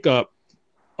maybe pick up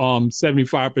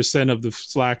 75% of the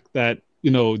slack that,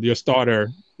 your starter,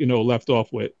 left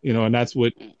off with, and that's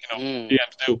what, GMs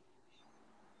do.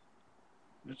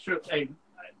 It's true. Hey,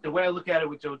 the way I look at it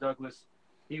with Joe Douglas,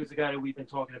 he was the guy that we've been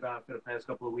talking about for the past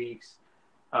couple of weeks.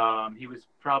 He was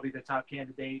probably the top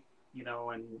candidate,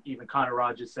 and even Connor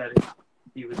Rogers said it.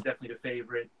 He was definitely the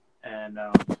favorite. And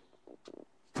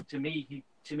to me,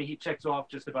 he checks off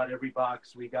just about every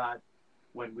box we got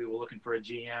when we were looking for a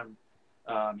GM.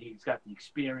 He's got the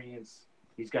experience.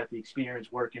 He's got the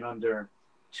experience working under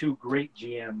two great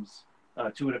GMs,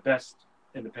 two of the best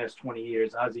in the past 20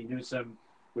 years. Ozzie Newsome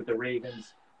with the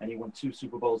Ravens, and he won 2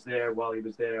 Super Bowls there while he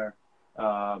was there.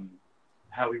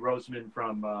 Howie Roseman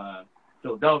from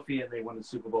Philadelphia, and they won the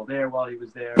Super Bowl there while he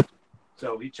was there.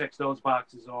 So he checks those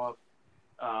boxes off.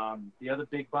 The other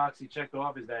big box he checked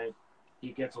off is that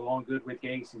he gets along good with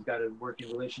Gase. He's got a working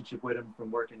relationship with him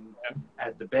from working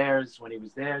at the Bears when he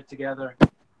was there together.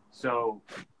 So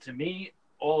to me,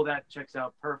 all that checks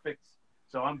out perfect.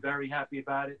 So I'm very happy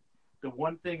about it. The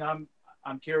one thing I'm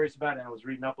curious about, and I was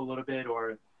reading up a little bit,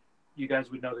 or you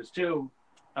guys would know this too,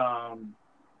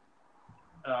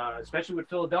 especially with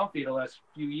Philadelphia the last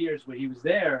few years when he was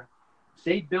there,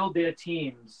 they build their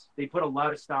teams. They put a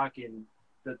lot of stock in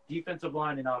the defensive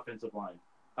line and offensive line.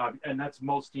 And that's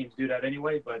most teams do that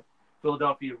anyway, but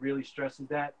Philadelphia really stresses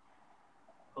that.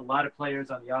 A lot of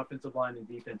players on the offensive line and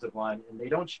defensive line, and they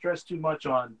don't stress too much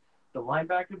on the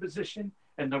linebacker position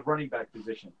and the running back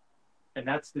position. And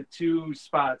that's the 2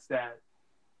 spots that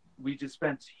we just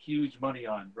spent huge money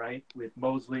on, right, with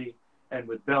Mosley and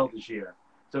with Bell this year.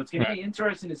 So it's going to be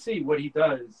interesting to see what he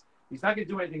does. He's not going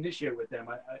to do anything this year with them.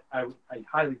 I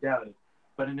highly doubt it.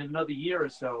 But in another year or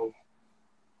so,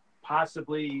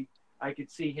 possibly I could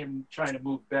see him trying to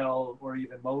move Bell or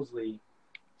even Mosley.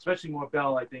 Especially more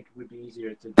Bell, I think, would be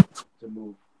easier to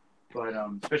move. But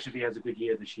especially if he has a good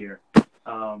year this year.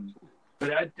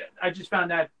 But I just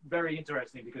found that very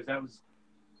interesting because that was,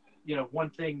 one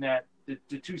thing that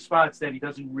the 2 spots that he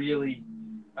doesn't really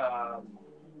not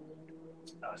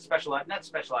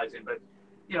specialize in, but,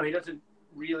 he doesn't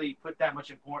really put that much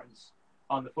importance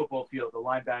on the football field, the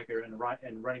linebacker and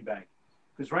running back.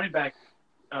 Because running back,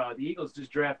 the Eagles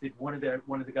just drafted one of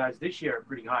the guys this year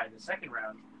pretty high in the second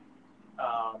round,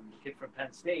 kid from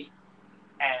Penn State,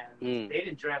 and they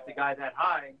didn't draft a guy that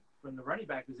high from the running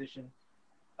back position.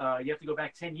 You have to go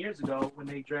back 10 years ago when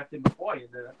they drafted McCoy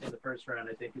in the first round,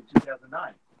 I think, in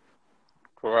 2009.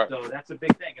 Correct. So that's a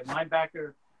big thing. And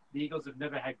linebacker, the Eagles have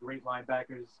never had great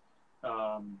linebackers.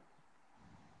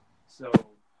 So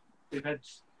they've had,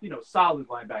 solid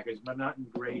linebackers, but not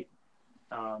great.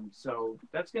 So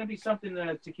that's going to be something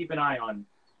to keep an eye on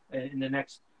in the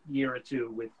next year or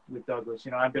two with Douglas.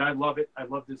 I love it. I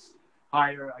love this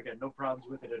hire. I got no problems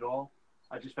with it at all.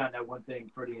 I just found that one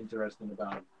thing pretty interesting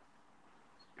about it.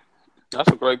 That's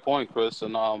a great point, Chris.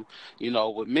 And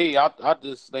with me, I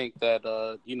just think that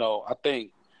I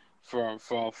think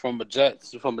from a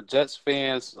Jets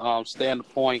fans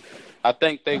standpoint, I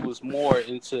think they was more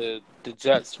into the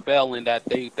Jets failing that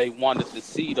they wanted to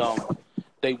see them.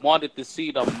 They wanted to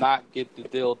see them not get the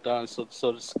deal done,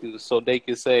 so they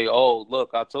could say, "Oh,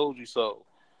 look, I told you so,"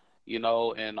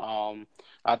 And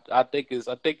I think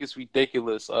it's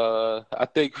ridiculous. I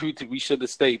think we should have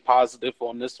stayed positive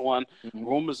on this one. Mm-hmm.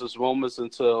 Rumors is rumors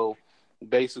until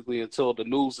the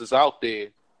news is out there,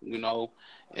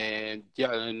 And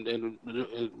yeah, and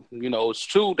it's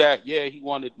true that he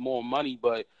wanted more money,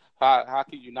 but how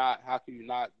can you not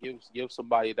give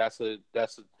somebody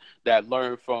that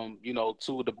learned from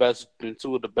two of the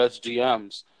best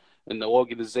GMs in the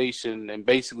organization, and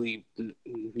basically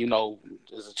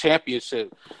is a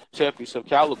championship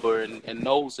caliber and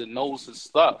knows his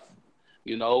stuff.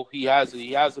 He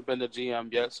hasn't been a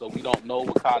GM yet, so we don't know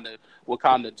what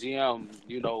kind of GM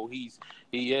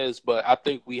he is. But I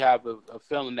think we have a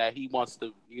feeling that he wants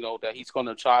to that he's going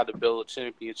to try to build a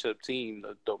championship team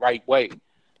the right way.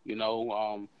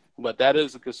 But that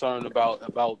is a concern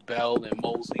about Bell and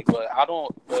Mosley. But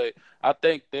I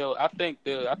think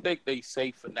they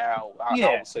safe for now.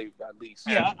 I would say at least.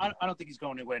 Yeah, I don't think he's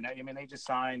going anywhere now. I mean, they just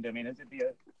signed. I mean, it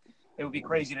would be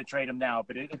crazy to trade him now.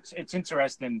 But it's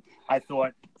interesting. I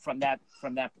thought from that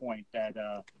point that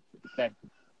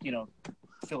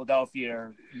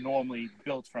Philadelphia normally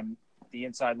built from the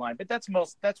inside line. But that's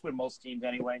where most teams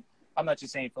anyway. I'm not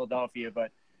just saying Philadelphia,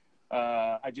 but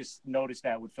I just noticed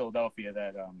that with Philadelphia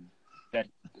that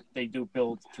they do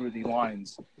build through the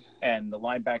lines, and the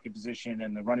linebacker position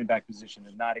and the running back position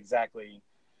is not exactly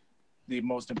the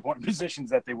most important positions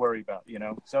that they worry about,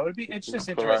 So it's just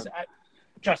interesting.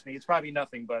 Trust me, it's probably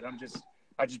nothing, but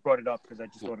I just brought it up because I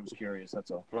just thought it was curious.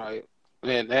 That's all. Right.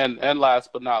 And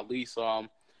last but not least, and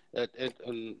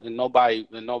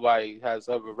nobody has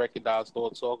ever recognized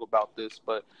or talked about this,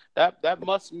 but that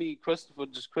must mean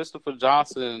Christopher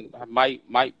Johnson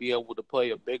might be able to play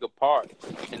a bigger part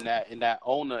in that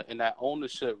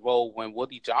ownership role when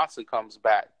Woody Johnson comes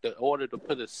back, in order to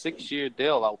put a 6-year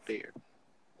deal out there.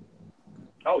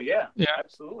 Oh yeah,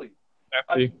 absolutely.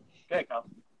 Definitely. Okay, Kyle.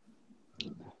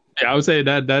 Yeah, I would say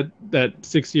that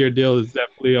 6-year deal is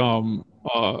definitely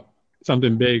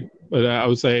something big, but I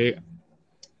would say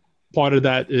part of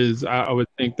that is I would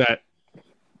think that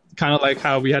kind of like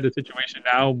how we had the situation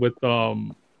now with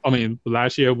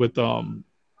last year with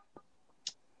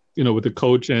with the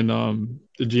coach and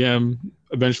the GM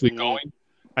eventually going.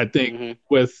 I think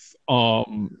with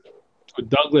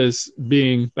Douglas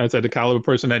being, that's the caliber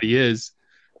person that he is,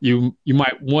 you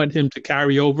might want him to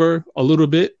carry over a little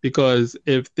bit, because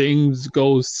if things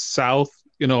go south,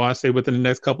 I say within the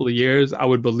next couple of years, I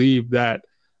would believe that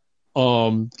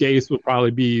Gase would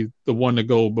probably be the one to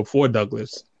go before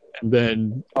Douglas, and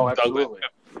then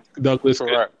Douglas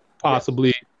could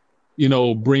possibly,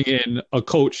 bring in a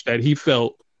coach that he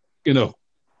felt,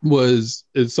 is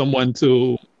someone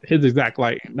to his exact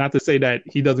light. Not to say that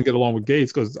he doesn't get along with Gase,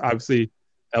 because obviously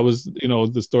that was,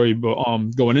 the story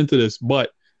going into this,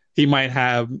 but he might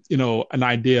have, an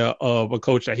idea of a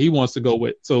coach that he wants to go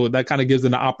with. So that kind of gives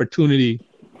an opportunity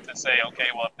to say, okay,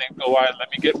 well, if things go all right,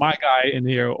 let me get my guy in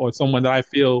here, or someone that I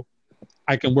feel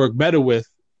I can work better with,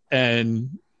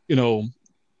 and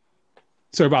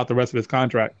serve out the rest of his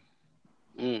contract.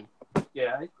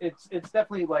 Yeah, it's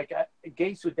definitely like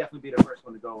Gase would definitely be the first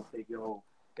one to go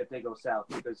if they go south,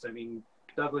 because I mean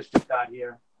Douglas just got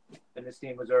here, and this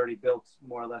team was already built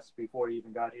more or less before he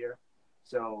even got here.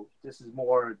 So this is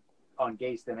more on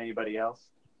Gase than anybody else.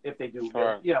 If they do,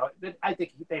 I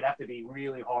think they'd have to be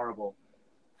really horrible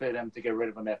for them to get rid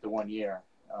of him after 1 year.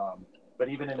 But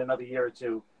even in another year or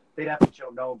two, they'd have to show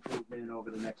no improvement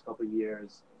over the next couple of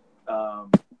years,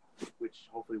 which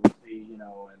hopefully we'll see,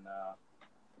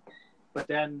 but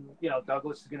then,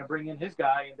 Douglas is going to bring in his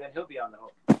guy, and then he'll be on the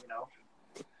hook, All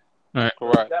right.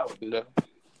 Correct.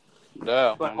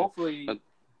 But hopefully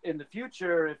in the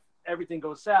future, if everything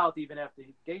goes south, even after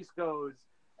Gase goes,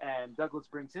 and Douglas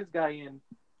brings his guy in,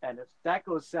 and if that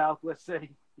goes south, let's say,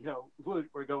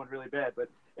 we're going really bad, but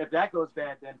if that goes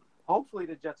bad, then hopefully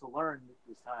the Jets will learn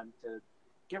this time to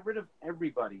get rid of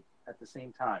everybody at the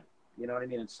same time. You know what I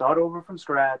mean? And start over from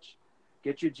scratch.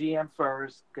 Get your GM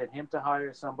first. Get him to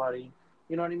hire somebody.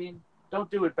 You know what I mean?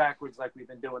 Don't do it backwards like we've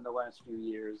been doing the last few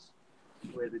years,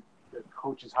 where the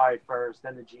coach is hired first,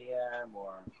 then the GM,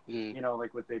 or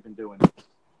like what they've been doing.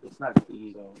 It's not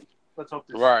good. So let's hope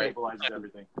this stabilizes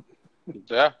everything.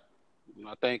 Yeah.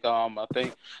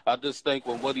 I just think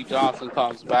when Woody Johnson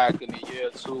comes back in a year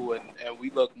or two and we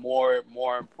look more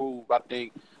improved, I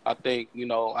think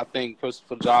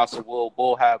Christopher Johnson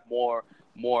will have more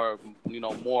of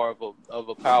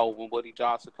a power when Woody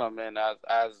Johnson come in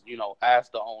as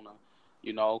the owner,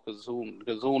 because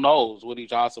who knows, Woody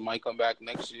Johnson might come back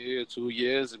next year, 2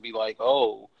 years, and be like,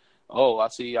 I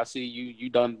see you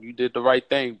did the right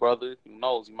thing, brother. Who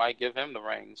knows? You might give him the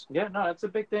reins. Yeah, no, that's a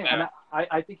big thing. And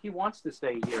I think he wants to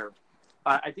stay here.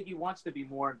 I think he wants to be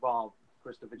more involved,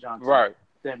 Christopher Johnson, right?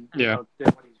 Than what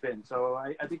he's been. So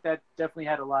I think that definitely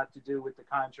had a lot to do with the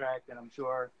contract, and I'm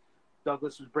sure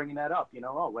Douglas was bringing that up.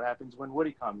 What happens when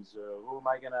Woody comes? Who am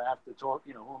I going to have to talk?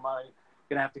 Who am I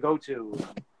going to have to go to?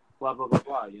 Blah blah blah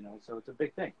blah. So it's a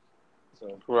big thing.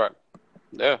 So correct.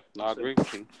 Yeah, no, I agree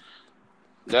with you.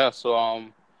 Yeah,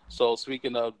 so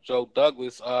speaking of Joe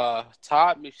Douglas, Todd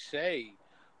McShay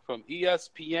from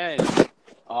ESPN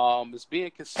is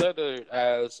being considered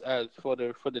as for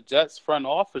the Jets front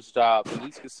office job, and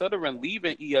he's considering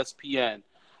leaving ESPN.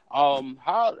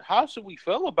 How should we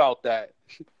feel about that?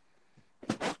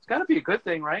 It's got to be a good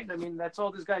thing, right? I mean, that's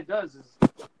all this guy does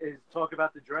is talk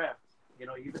about the draft.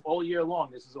 All year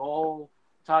long, this is all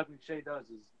Todd McShay does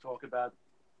is talk about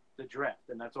the draft,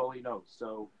 and that's all he knows.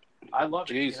 So I love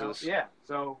it. Jesus. Yeah.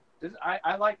 So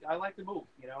I like the move.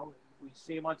 We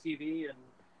see him on TV, and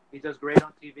he does great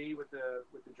on TV with the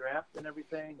draft and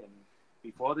everything, and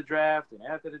before the draft and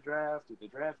after the draft with the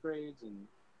draft grades, and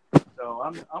so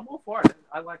I'm all for it.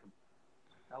 I like him.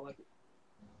 I like it.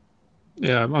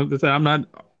 Yeah,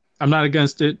 I'm not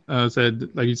against it.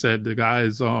 Like you said, the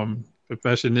guy's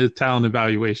profession is talent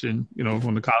evaluation,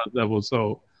 on the college level.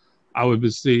 So I would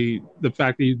just see the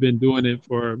fact that he's been doing it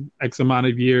for X amount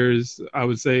of years. I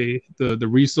would say the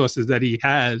resources that he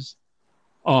has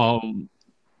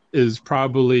is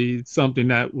probably something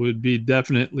that would be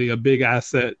definitely a big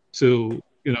asset to,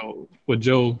 for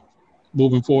Joe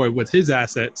moving forward with his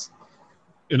assets,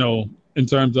 in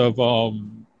terms of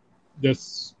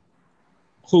just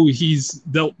who he's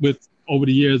dealt with over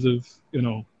the years of,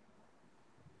 in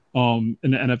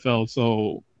the NFL.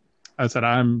 So I said,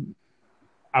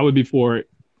 I would be for it.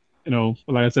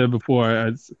 Like I said before,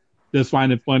 I just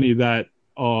find it funny that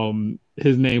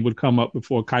his name would come up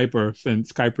before Kuiper,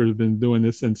 since Kuiper's been doing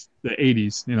this since the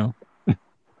 80s,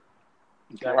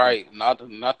 Right. And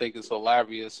I think it's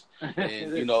hilarious.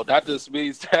 And, that just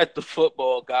means that the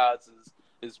football gods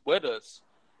is with us.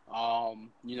 The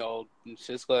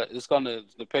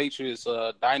Patriots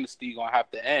dynasty gonna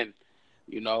have to end.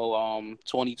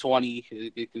 2020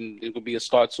 it could be a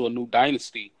start to a new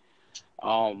dynasty.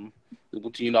 And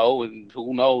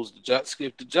who knows,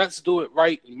 if the Jets do it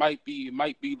right, it might be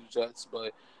the Jets,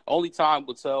 but only time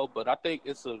will tell. But I think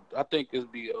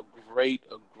it'd be a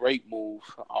great move.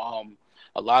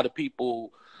 A lot of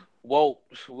people will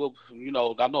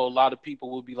I know a lot of people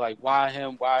will be like, why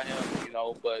him, but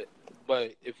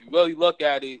if you really look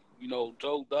at it,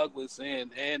 Joe Douglas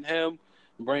and him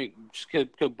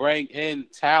could bring in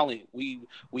talent. We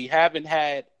haven't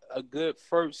had a good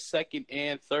first, second,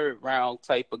 and third round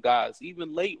type of guys,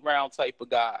 even late round type of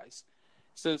guys,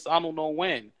 since I don't know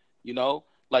when.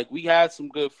 Like we had some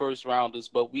good first rounders,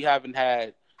 but we haven't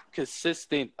had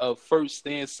consistent of first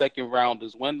and second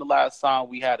rounders. When the last time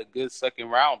we had a good second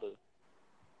rounder?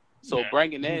 So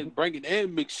bringing in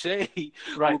McShay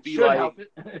would be like, help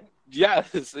it.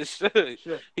 Yes, it should.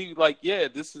 He like,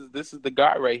 this is the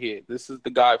guy right here. This is the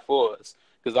guy for us.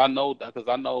 Because I know,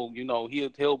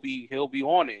 he'll be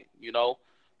on it.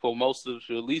 For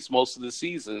at least most of the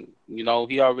season.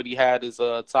 He already had his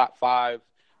top 5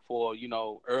 for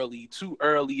too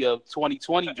early of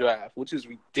 2020 draft, which is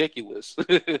ridiculous.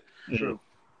 True.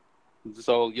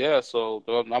 So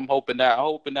I'm hoping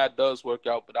that does work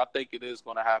out, but I think it is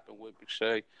going to happen with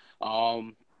McShay.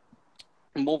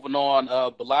 Moving on,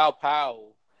 Bilal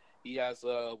Powell, he has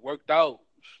worked out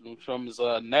from his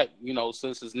neck,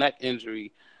 since his neck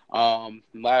injury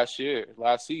last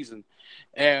season,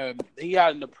 and he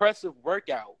had an impressive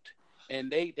workout. And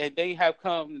they have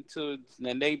come to,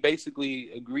 and they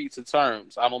basically agreed to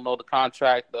terms. I don't know the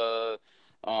contract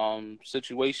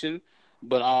situation,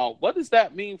 but what does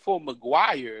that mean for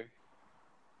McGuire?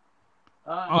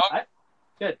 Um,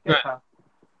 Good, right. Kyle.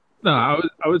 No,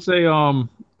 I would say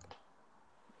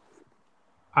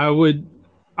I would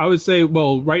I would say,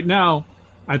 well, right now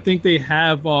I think they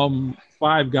have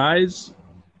five guys.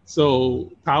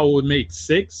 So Powell would make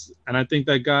six, and I think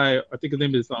that guy, I think his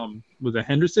name is was it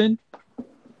Henderson?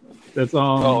 That's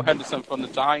Oh, Henderson from the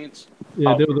Giants.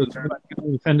 yeah, Oh, there for was return.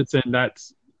 a Henderson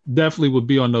that's definitely would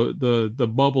be on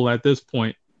the bubble at this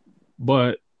point.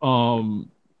 But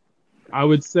I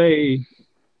would say,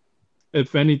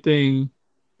 if anything,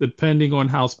 depending on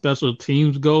how special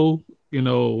teams go,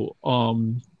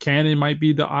 Cannon might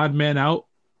be the odd man out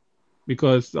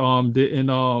because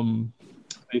didn't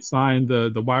they signed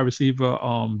the wide receiver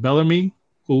Bellamy,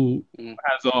 who Mm-hmm.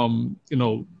 has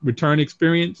return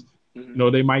experience.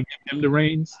 They might give him the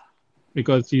reins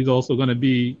because he's also going to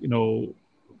be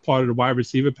part of the wide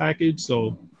receiver package.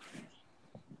 So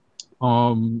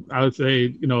I would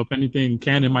say, if anything,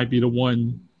 Cannon might be the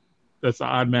one that's the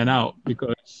odd man out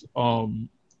because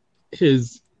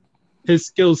his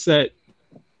skill set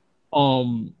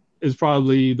is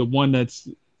probably the one that's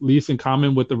least in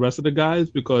common with the rest of the guys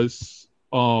because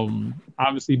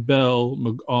obviously Bell,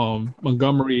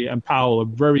 Montgomery, and Powell are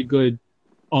very good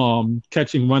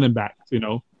catching running backs.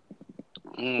 Mm.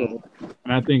 So,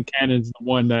 and I think Cannon's the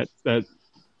one that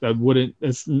wouldn't.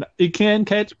 It can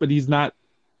catch, but he's not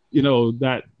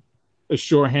that a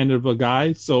sure-handed of a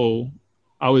guy. So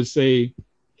I would say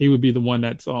he would be the one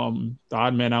that's the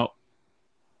odd man out.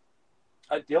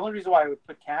 The only reason why I would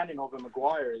put Cannon over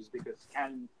McGuire is because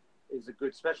Cannon is a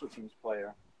good special teams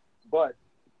player. But,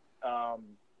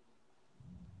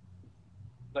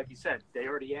 like you said, they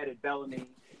already added Bellamy,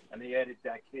 and they added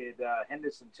that kid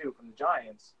Henderson, too, from the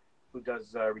Giants, who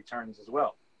does returns as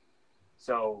well.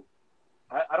 So,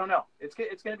 I don't know. It's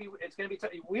gonna be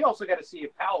tough. We also got to see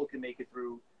if Powell can make it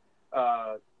through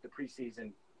the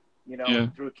preseason,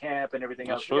 through camp and everything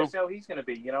else. We got to see how he's gonna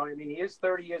be. I mean, he is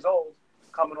 30 years old,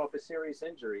 coming off a serious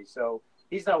injury, so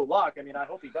he's no luck. I mean, I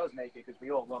hope he does make it because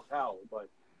we all love Powell, but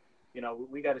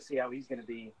we got to see how he's gonna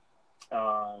be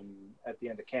at the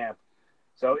end of camp.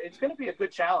 So it's gonna be a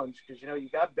good challenge because you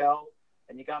got Bell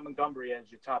and you got Montgomery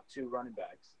as your top two running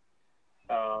backs.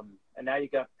 And now you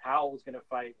got Powell's going to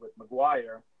fight with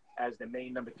McGuire as the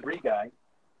main number 3 guy.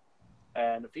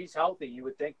 And if he's healthy, you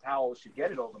would think Powell should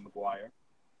get it over McGuire,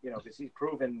 because he's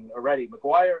proven already.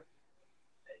 McGuire,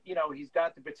 he's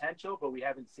got the potential, but we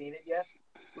haven't seen it yet,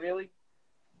 really.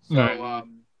 So,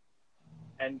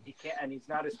 and he can't, and he's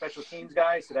not a special teams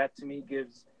guy, so that to me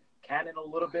gives Cannon a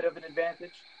little bit of an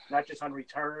advantage, not just on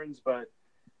returns, but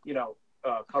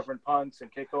covering punts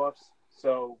and kickoffs.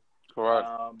 So, correct.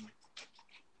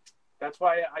 That's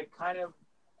why I kind of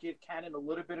give Cannon a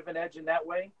little bit of an edge in that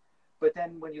way. But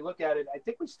then when you look at it, I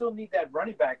think we still need that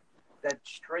running back, that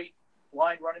straight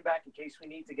line running back in case we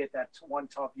need to get that one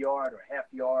tough yard or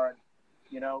half yard,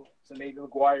 So maybe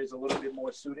McGuire is a little bit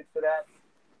more suited for that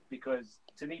because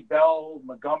to me, Bell,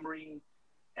 Montgomery,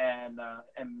 and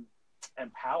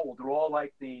Powell, they're all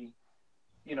like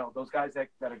those guys that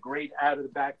are great out of the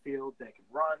backfield. They can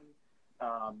run.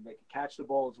 They can catch the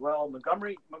ball as well.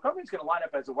 Montgomery's going to line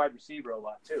up as a wide receiver a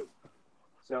lot too.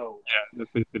 So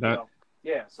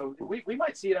so we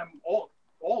might see them all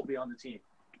be on the team.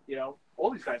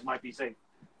 All these guys might be safe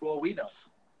for all we know,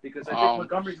 because I think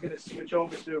Montgomery's going to switch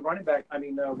over to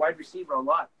wide receiver a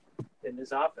lot in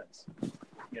this offense.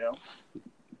 Yeah,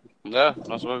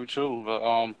 that's very true. But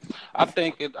I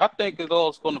think it all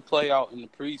is going to play out in the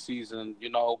preseason.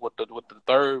 With the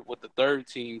third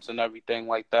teams and everything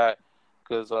like that.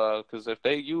 Because if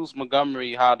they use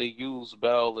Montgomery how they use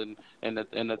Bell and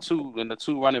the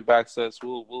two running back sets,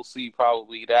 we'll see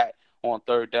probably that on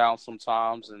third down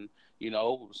sometimes, and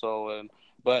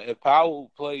but if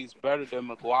Powell plays better than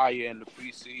McGuire in the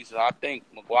preseason, I think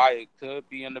McGuire could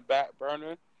be in the back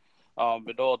burner.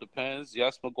 It all depends.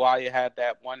 Yes, McGuire had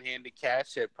that one-handed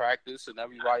catch at practice, and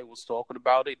everybody was talking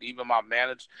about it. Even my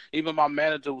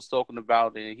manager was talking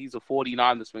about it. And he's a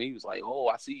 49ers fan. He was like, "Oh,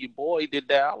 I see your boy did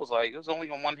that." I was like, "It was only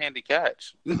a one-handed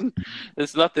catch.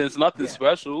 It's nothing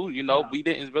special. We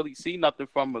didn't really see nothing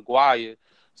from McGuire.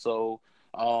 So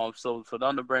for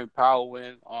them to bring Powell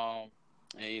in,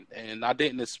 and I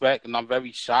didn't expect, and I'm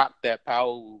very shocked that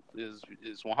Powell is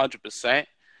 100%.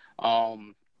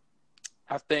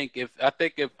 I think if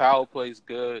Powell plays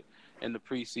good in the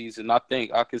preseason, I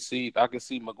think I could see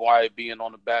McGuire being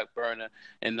on the back burner,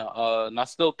 and I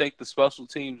still think the special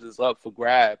teams is up for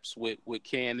grabs with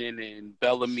Cannon and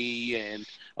Bellamy and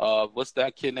what's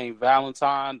that kid named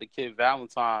Valentine? The kid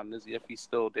Valentine, if he's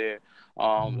still there.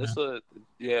 We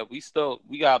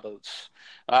gotta.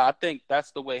 I think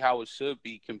that's the way how it should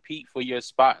be. Compete for your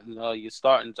spot and your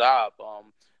starting job.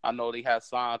 I know they had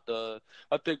signed I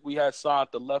think we had signed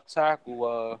the left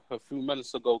tackle a few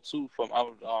minutes ago too from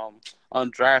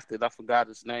undrafted. I forgot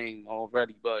his name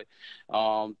already, but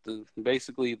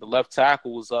basically the left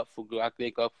tackle was up for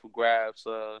grabs.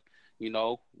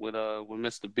 With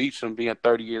Mr. Beecham being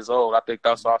 30 years old, I think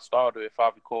that's our starter, if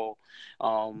I recall.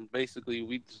 We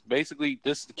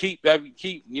just keep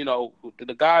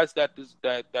the guys that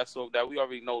we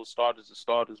already know starters are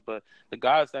starters, but the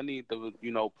guys that need to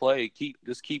play,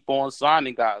 keep on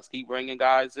signing guys, keep bringing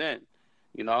guys in.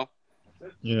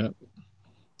 Yeah.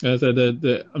 As I said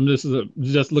that I'm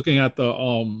just looking at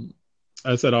our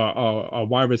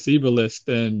wide receiver list,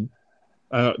 and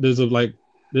there's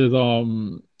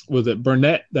was it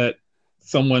Burnett, that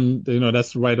someone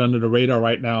that's right under the radar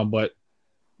right now, but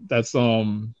that's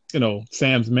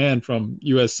Sam's man from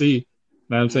USC.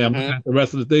 And I'm saying I'm looking at the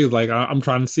rest of the things, like I'm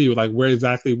trying to see like where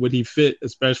exactly would he fit,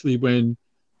 especially when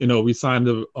we signed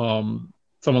someone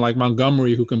like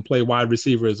Montgomery who can play wide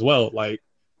receiver as well. Like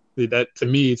that to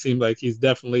me, it seems like he's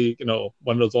definitely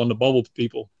one of those on the bubble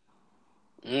people.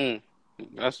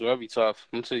 That's very tough.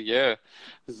 Yeah.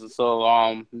 So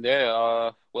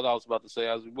what I was about to say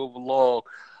as we move along,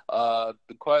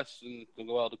 the question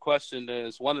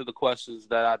is, one of the questions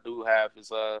that I do have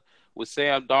is with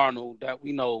Sam Darnold, that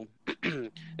we know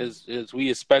is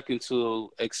we expecting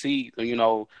to achieve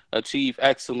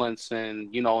excellence,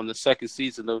 and in the second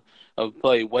season of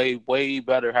play way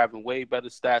better, having way better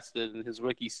stats than his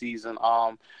rookie season.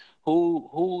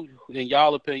 Who in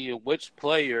y'all opinion, which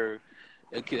player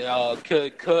could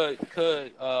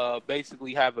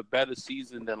basically have a better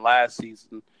season than last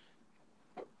season?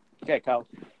 Okay, Kyle.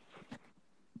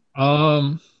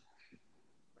 I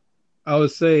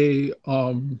would say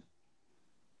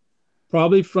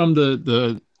probably from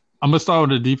the I'm gonna start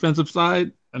with the defensive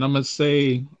side, and I'm gonna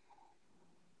say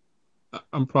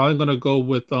I'm probably gonna go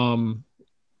with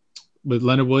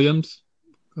Leonard Williams.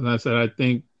 And I said I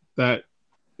think that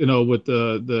with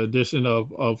the addition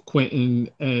of Quentin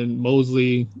and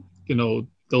Mosley,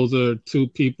 those are two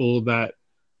people that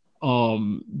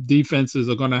defenses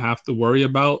are going to have to worry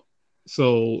about.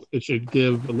 So it should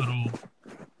give a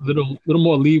little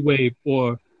more leeway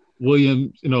for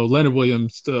Leonard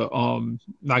Williams to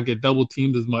not get double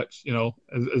teamed as much.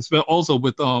 As also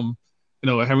with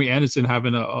Henry Anderson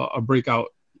having a breakout.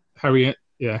 Henry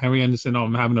Anderson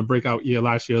having a breakout year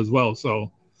last year as well.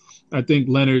 So I think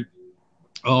Leonard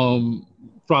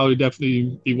probably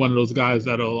definitely be one of those guys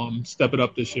that'll step it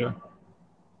up this year.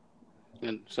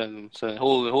 And so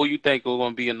who you think are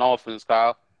going to be in offense,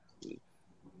 Kyle?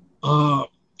 On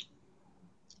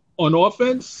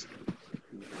offense,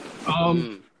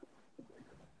 I'm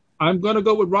gonna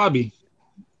go with Robbie.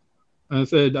 I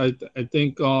said I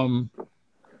think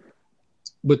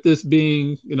with this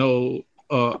being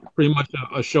pretty much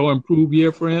a show and prove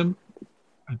year for him,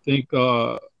 I think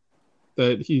that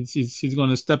he's going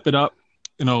to step it up,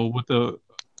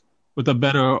 with a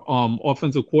better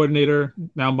offensive coordinator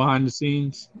now behind the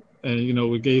scenes, and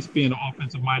with Gase being an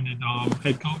offensive-minded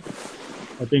head coach.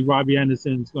 I think Robbie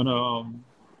Anderson's going to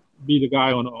be the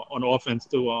guy on offense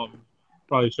to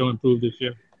probably show and prove this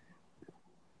year.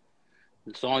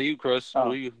 It's on you, Chris.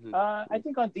 I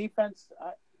think on defense,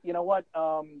 you know what?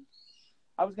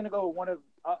 I was going to go with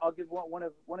I'll give one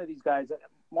of these guys,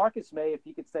 Marcus May, if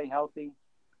he could stay healthy.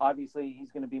 Obviously,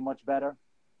 he's going to be much better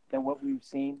than what we've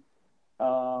seen.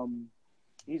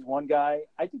 He's one guy.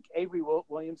 I think Avery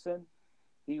Williamson,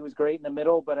 he was great in the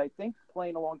middle, but I think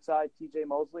playing alongside TJ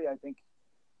Mosley, I think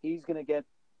he's going to get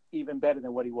even better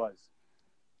than what he was.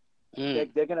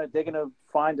 They're gonna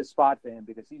find a spot for him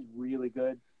because he's really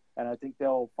good, and I think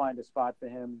they'll find a spot for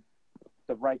him,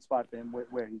 the right spot for him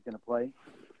where he's going to play.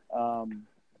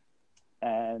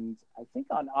 And I think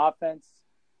on offense,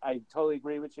 I totally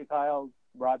agree with you, Kyle.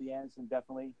 Robbie Anderson,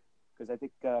 definitely, because I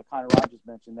think Connor Rogers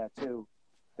mentioned that too,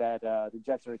 that the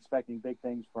Jets are expecting big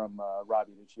things from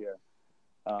Robbie this year.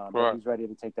 Right. He's ready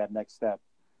to take that next step.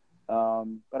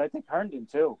 But I think Herndon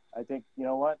too. I think, you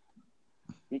know what?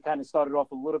 He kind of started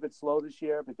off a little bit slow this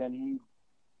year, but then he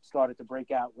started to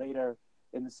break out later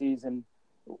in the season,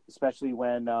 especially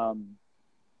when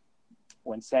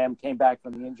Sam came back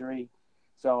from the injury.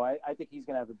 So I think he's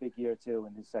going to have a big year too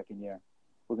in his second year.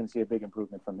 We're going to see a big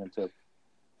improvement from him too.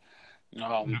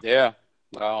 Yeah.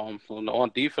 On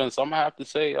defense, I'm gonna have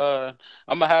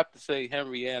to say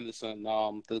Henry Anderson.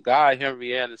 The guy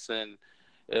Henry Anderson,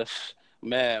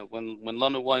 when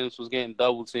Leonard Williams was getting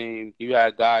double teamed, you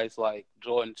had guys like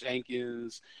Jordan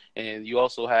Jenkins, and you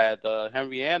also had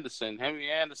Henry Anderson.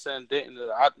 Henry Anderson didn't.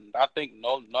 I think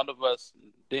none of us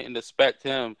didn't expect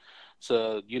him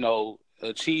to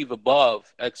achieve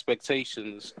above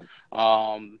expectations.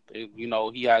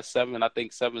 He has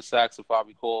seven sacks if I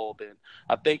recall, and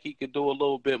I think he could do a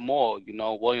little bit more.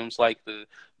 Williams like to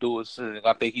do his.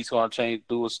 I think he's gonna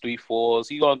do his 3-4s.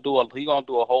 He gonna do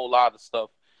a whole lot of stuff.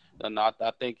 And I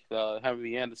think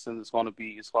Henry Anderson is going to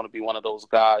be one of those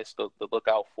guys to look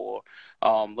out for.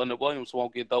 Leonard Williams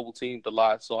won't get double teamed a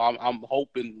lot, so I'm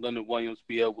hoping Leonard Williams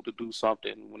be able to do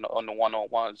something on the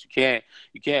 1-on-1s.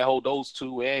 You can't hold those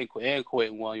two and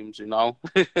Quentin Williams,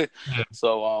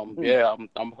 So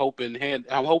I'm hoping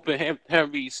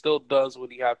Henry still does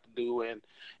what he have to do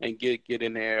and get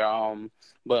in there.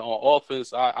 But on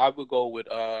offense, I would go with.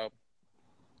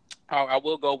 I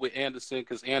will go with Anderson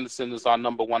because Anderson is our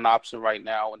number one option right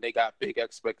now, and they got big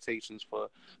expectations for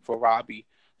Robbie.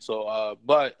 So,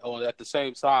 but at the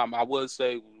same time, I would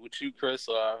say with you, Chris,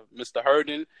 Mr.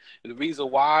 Herndon, and the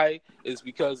reason why is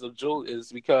because of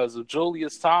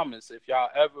Julius Thomas. If y'all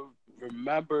ever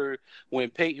remember when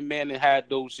Peyton Manning had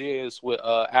those years with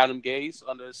Adam Gase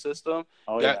under his system,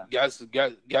 guess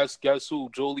who?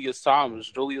 Julius Thomas.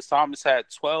 Julius Thomas had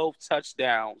 12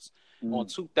 touchdowns on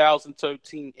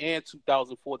 2013 and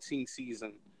 2014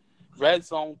 season. Red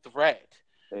zone threat.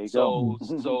 There you go.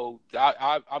 So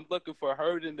I'm looking for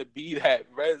Herndon to be that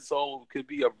red zone, could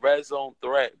be a red zone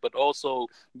threat, but also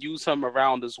use him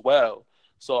around as well.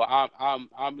 So I'm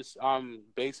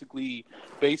basically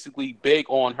big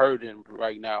on Herndon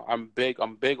right now. I'm big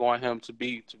on him to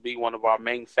be one of our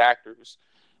main factors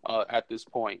at this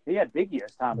point. He had big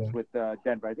years, Thomas, with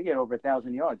Denver. I think he had over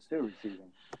 1,000 yards too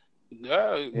receiving.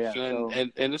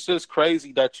 And it's just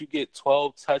crazy that you get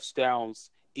 12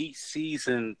 touchdowns each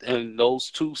season in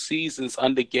those 2 seasons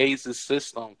under Gaze's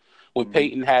system when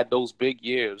Peyton had those big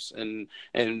years. And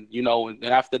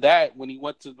after that, when he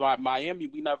went to Miami,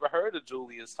 we never heard of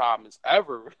Julius Thomas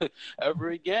ever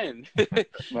again.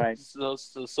 Right. So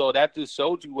that just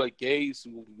showed you what Gaze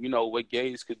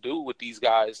could do with these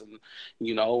guys. And,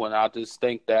 and I just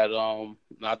think that,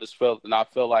 I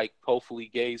feel like hopefully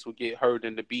Gaze will get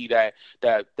Herndon to be that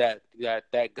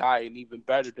guy, and even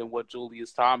better than what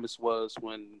Julius Thomas was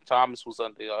when Thomas was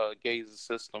under Gaze's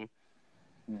system.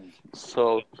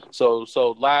 So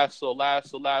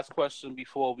last question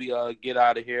before we get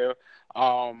out of here.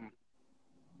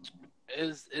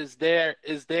 Is there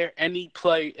any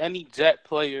Jet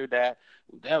player that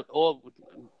all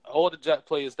the Jet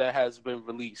players that has been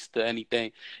released to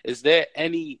anything? Is there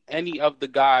any of the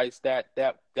guys that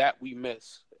we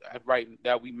miss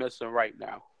that we missing right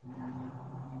now?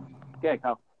 Yeah,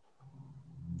 Kyle.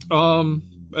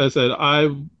 As I said,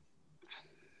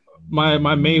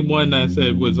 my main one I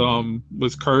said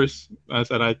was Curse. I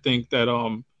said I think that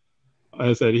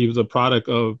I said he was a product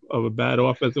of a bad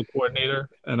offensive coordinator,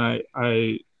 and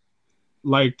I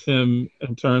liked him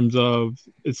in terms of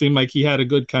it seemed like he had a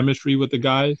good chemistry with the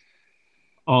guys.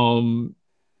 And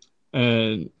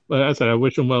like I said, I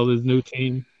wish him well his new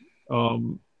team.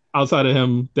 Outside of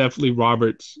him, definitely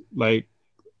Roberts. Like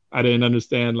I didn't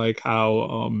understand like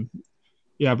how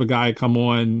you have a guy come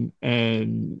on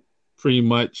and pretty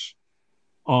much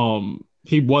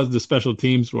he was the special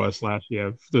teams for us last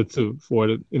year for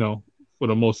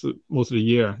the most of the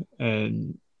year,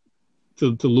 and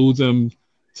to lose him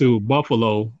to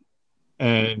Buffalo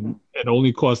and it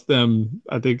only cost them,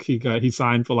 I think he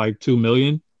signed for like $2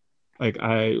 million. Like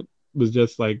I was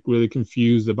just like really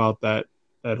confused about that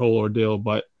whole ordeal,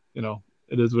 but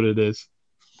it is what it is.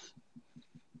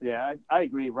 Yeah, I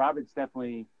agree. Roberts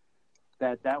definitely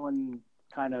that one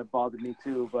kind of bothered me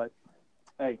too, but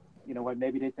hey, you know what?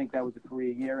 Maybe they think that was a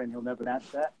career year and he'll never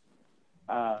match that.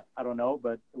 I don't know,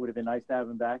 but it would have been nice to have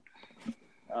him back.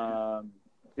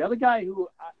 The other guy who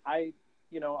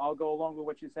I'll go along with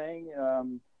what you're saying,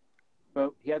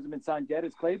 but he hasn't been signed yet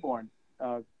is Claiborne,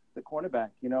 the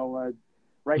cornerback.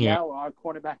 Right now our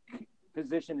cornerback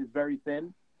position is very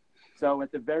thin. So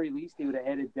at the very least, he would have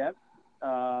added depth.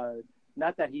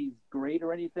 Not that he's great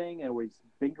or anything, and he's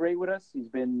been great with us. He's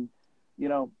been,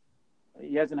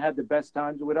 he hasn't had the best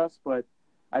times with us, but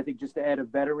I think just to add a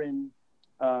veteran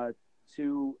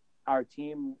to our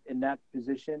team in that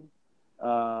position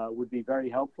would be very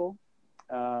helpful.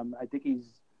 I think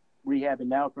he's rehabbing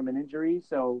now from an injury,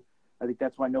 so I think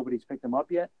that's why nobody's picked him up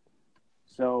yet.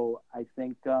 So I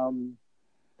think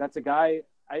that's a guy.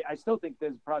 I still think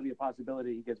there's probably a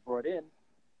possibility he gets brought in,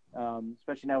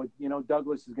 especially now with,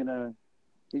 Douglas is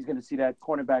he's gonna see that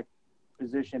cornerback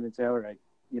position and say, all right,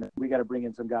 we got to bring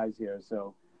in some guys here.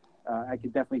 So I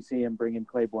could definitely see him bringing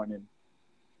Claiborne in.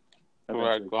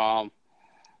 Eventually. Right.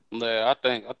 Yeah, I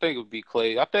think it would be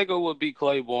Clay. I think it would be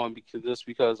Claiborne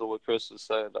because of what Chris has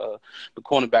said. The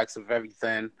cornerbacks are very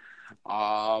thin.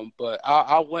 But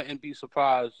I wouldn't be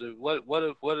surprised if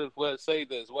what say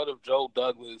this? What if Joe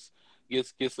Douglas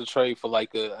gets a trade for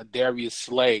like a Darius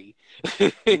Slay?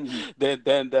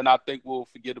 then I think we'll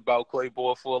forget about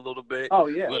Claiborne for a little bit. Oh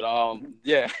yeah. But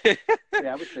yeah.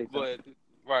 Yeah, I would say so. But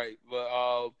right.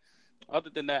 But other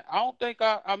than that, I don't think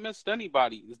I missed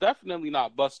anybody. It's definitely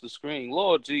not Buster Screen.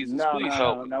 Lord Jesus, please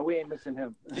help me. No, we ain't missing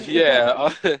him. Yeah,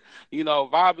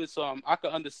 Roberts. I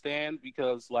could understand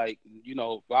because, like,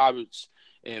 Roberts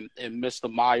and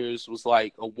Mr. Myers was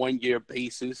like a 1-year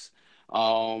basis.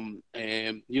 And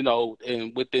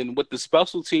with the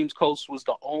special teams coach was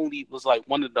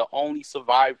one of the only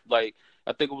survived. Like,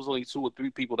 I think it was only 2 or 3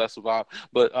 people that survived.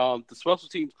 But the special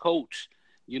teams coach,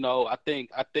 I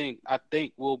think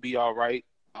we'll be all right.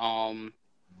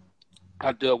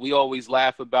 We always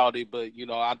laugh about it, but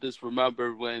I just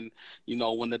remember when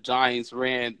the Giants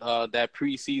ran that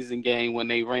preseason game when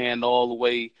they ran all the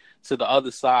way to the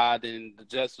other side and the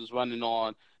Jets was running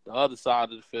on the other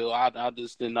side of the field. I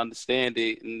just didn't understand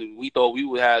it, and we thought we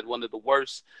would have one of the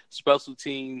worst special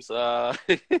teams. Special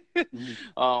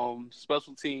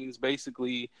teams,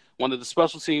 basically one of the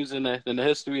special teams in the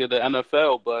history of the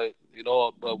NFL, but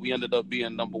we ended up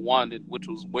being number 1, which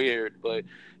was weird, but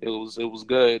it was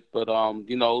good. But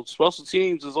special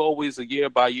teams is always a year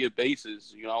by year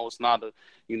basis. It's not a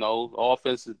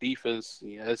offense and defense.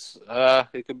 Yes,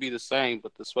 it could be the same,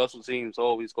 but the special teams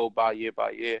always go by year,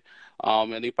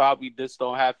 and they probably just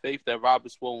don't have faith that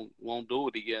Roberts won't do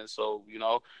it again. So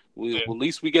at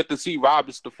least we get to see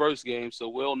Roberts the first game, so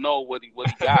we'll know what he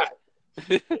got.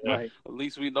 Right. At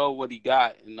least we know what he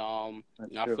got, and I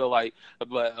feel like,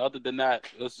 but other than that,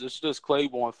 it's just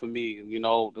Claiborne for me.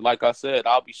 Like I said,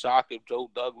 I'll be shocked if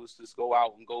Joe Douglas just go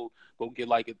out and go get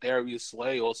like a Darius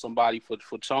Slay or somebody for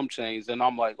chump change, and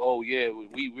I'm like, oh yeah,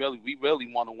 we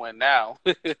really want to win now.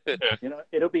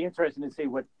 It'll be interesting to see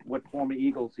what former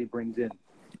Eagles he brings in.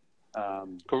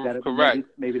 Correct.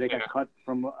 Maybe they got cut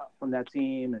from that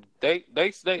team, and they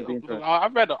I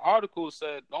read an article that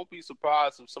said don't be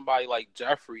surprised if somebody like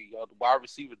Jeffrey, the wide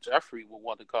receiver Jeffrey, will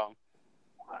want to come.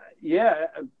 Yeah,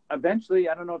 eventually.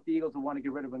 I don't know if the Eagles will want to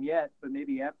get rid of him yet, but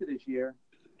maybe after this year.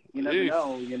 You never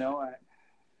know.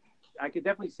 I could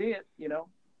definitely see it.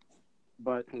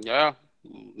 But yeah,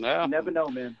 you never know,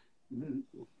 man.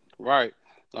 Right.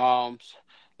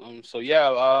 So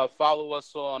yeah, follow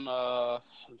us on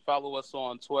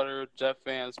Twitter, Jet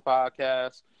Fans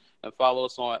Podcast, and follow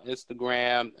us on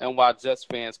Instagram, NY Jets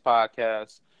Fans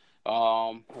Podcast.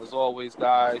 As always,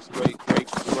 guys, great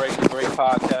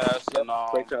podcast, and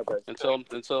great job, guys.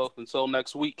 until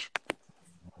next week.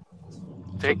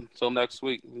 Until next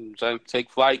week,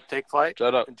 take flight.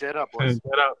 Jet up. Jet up.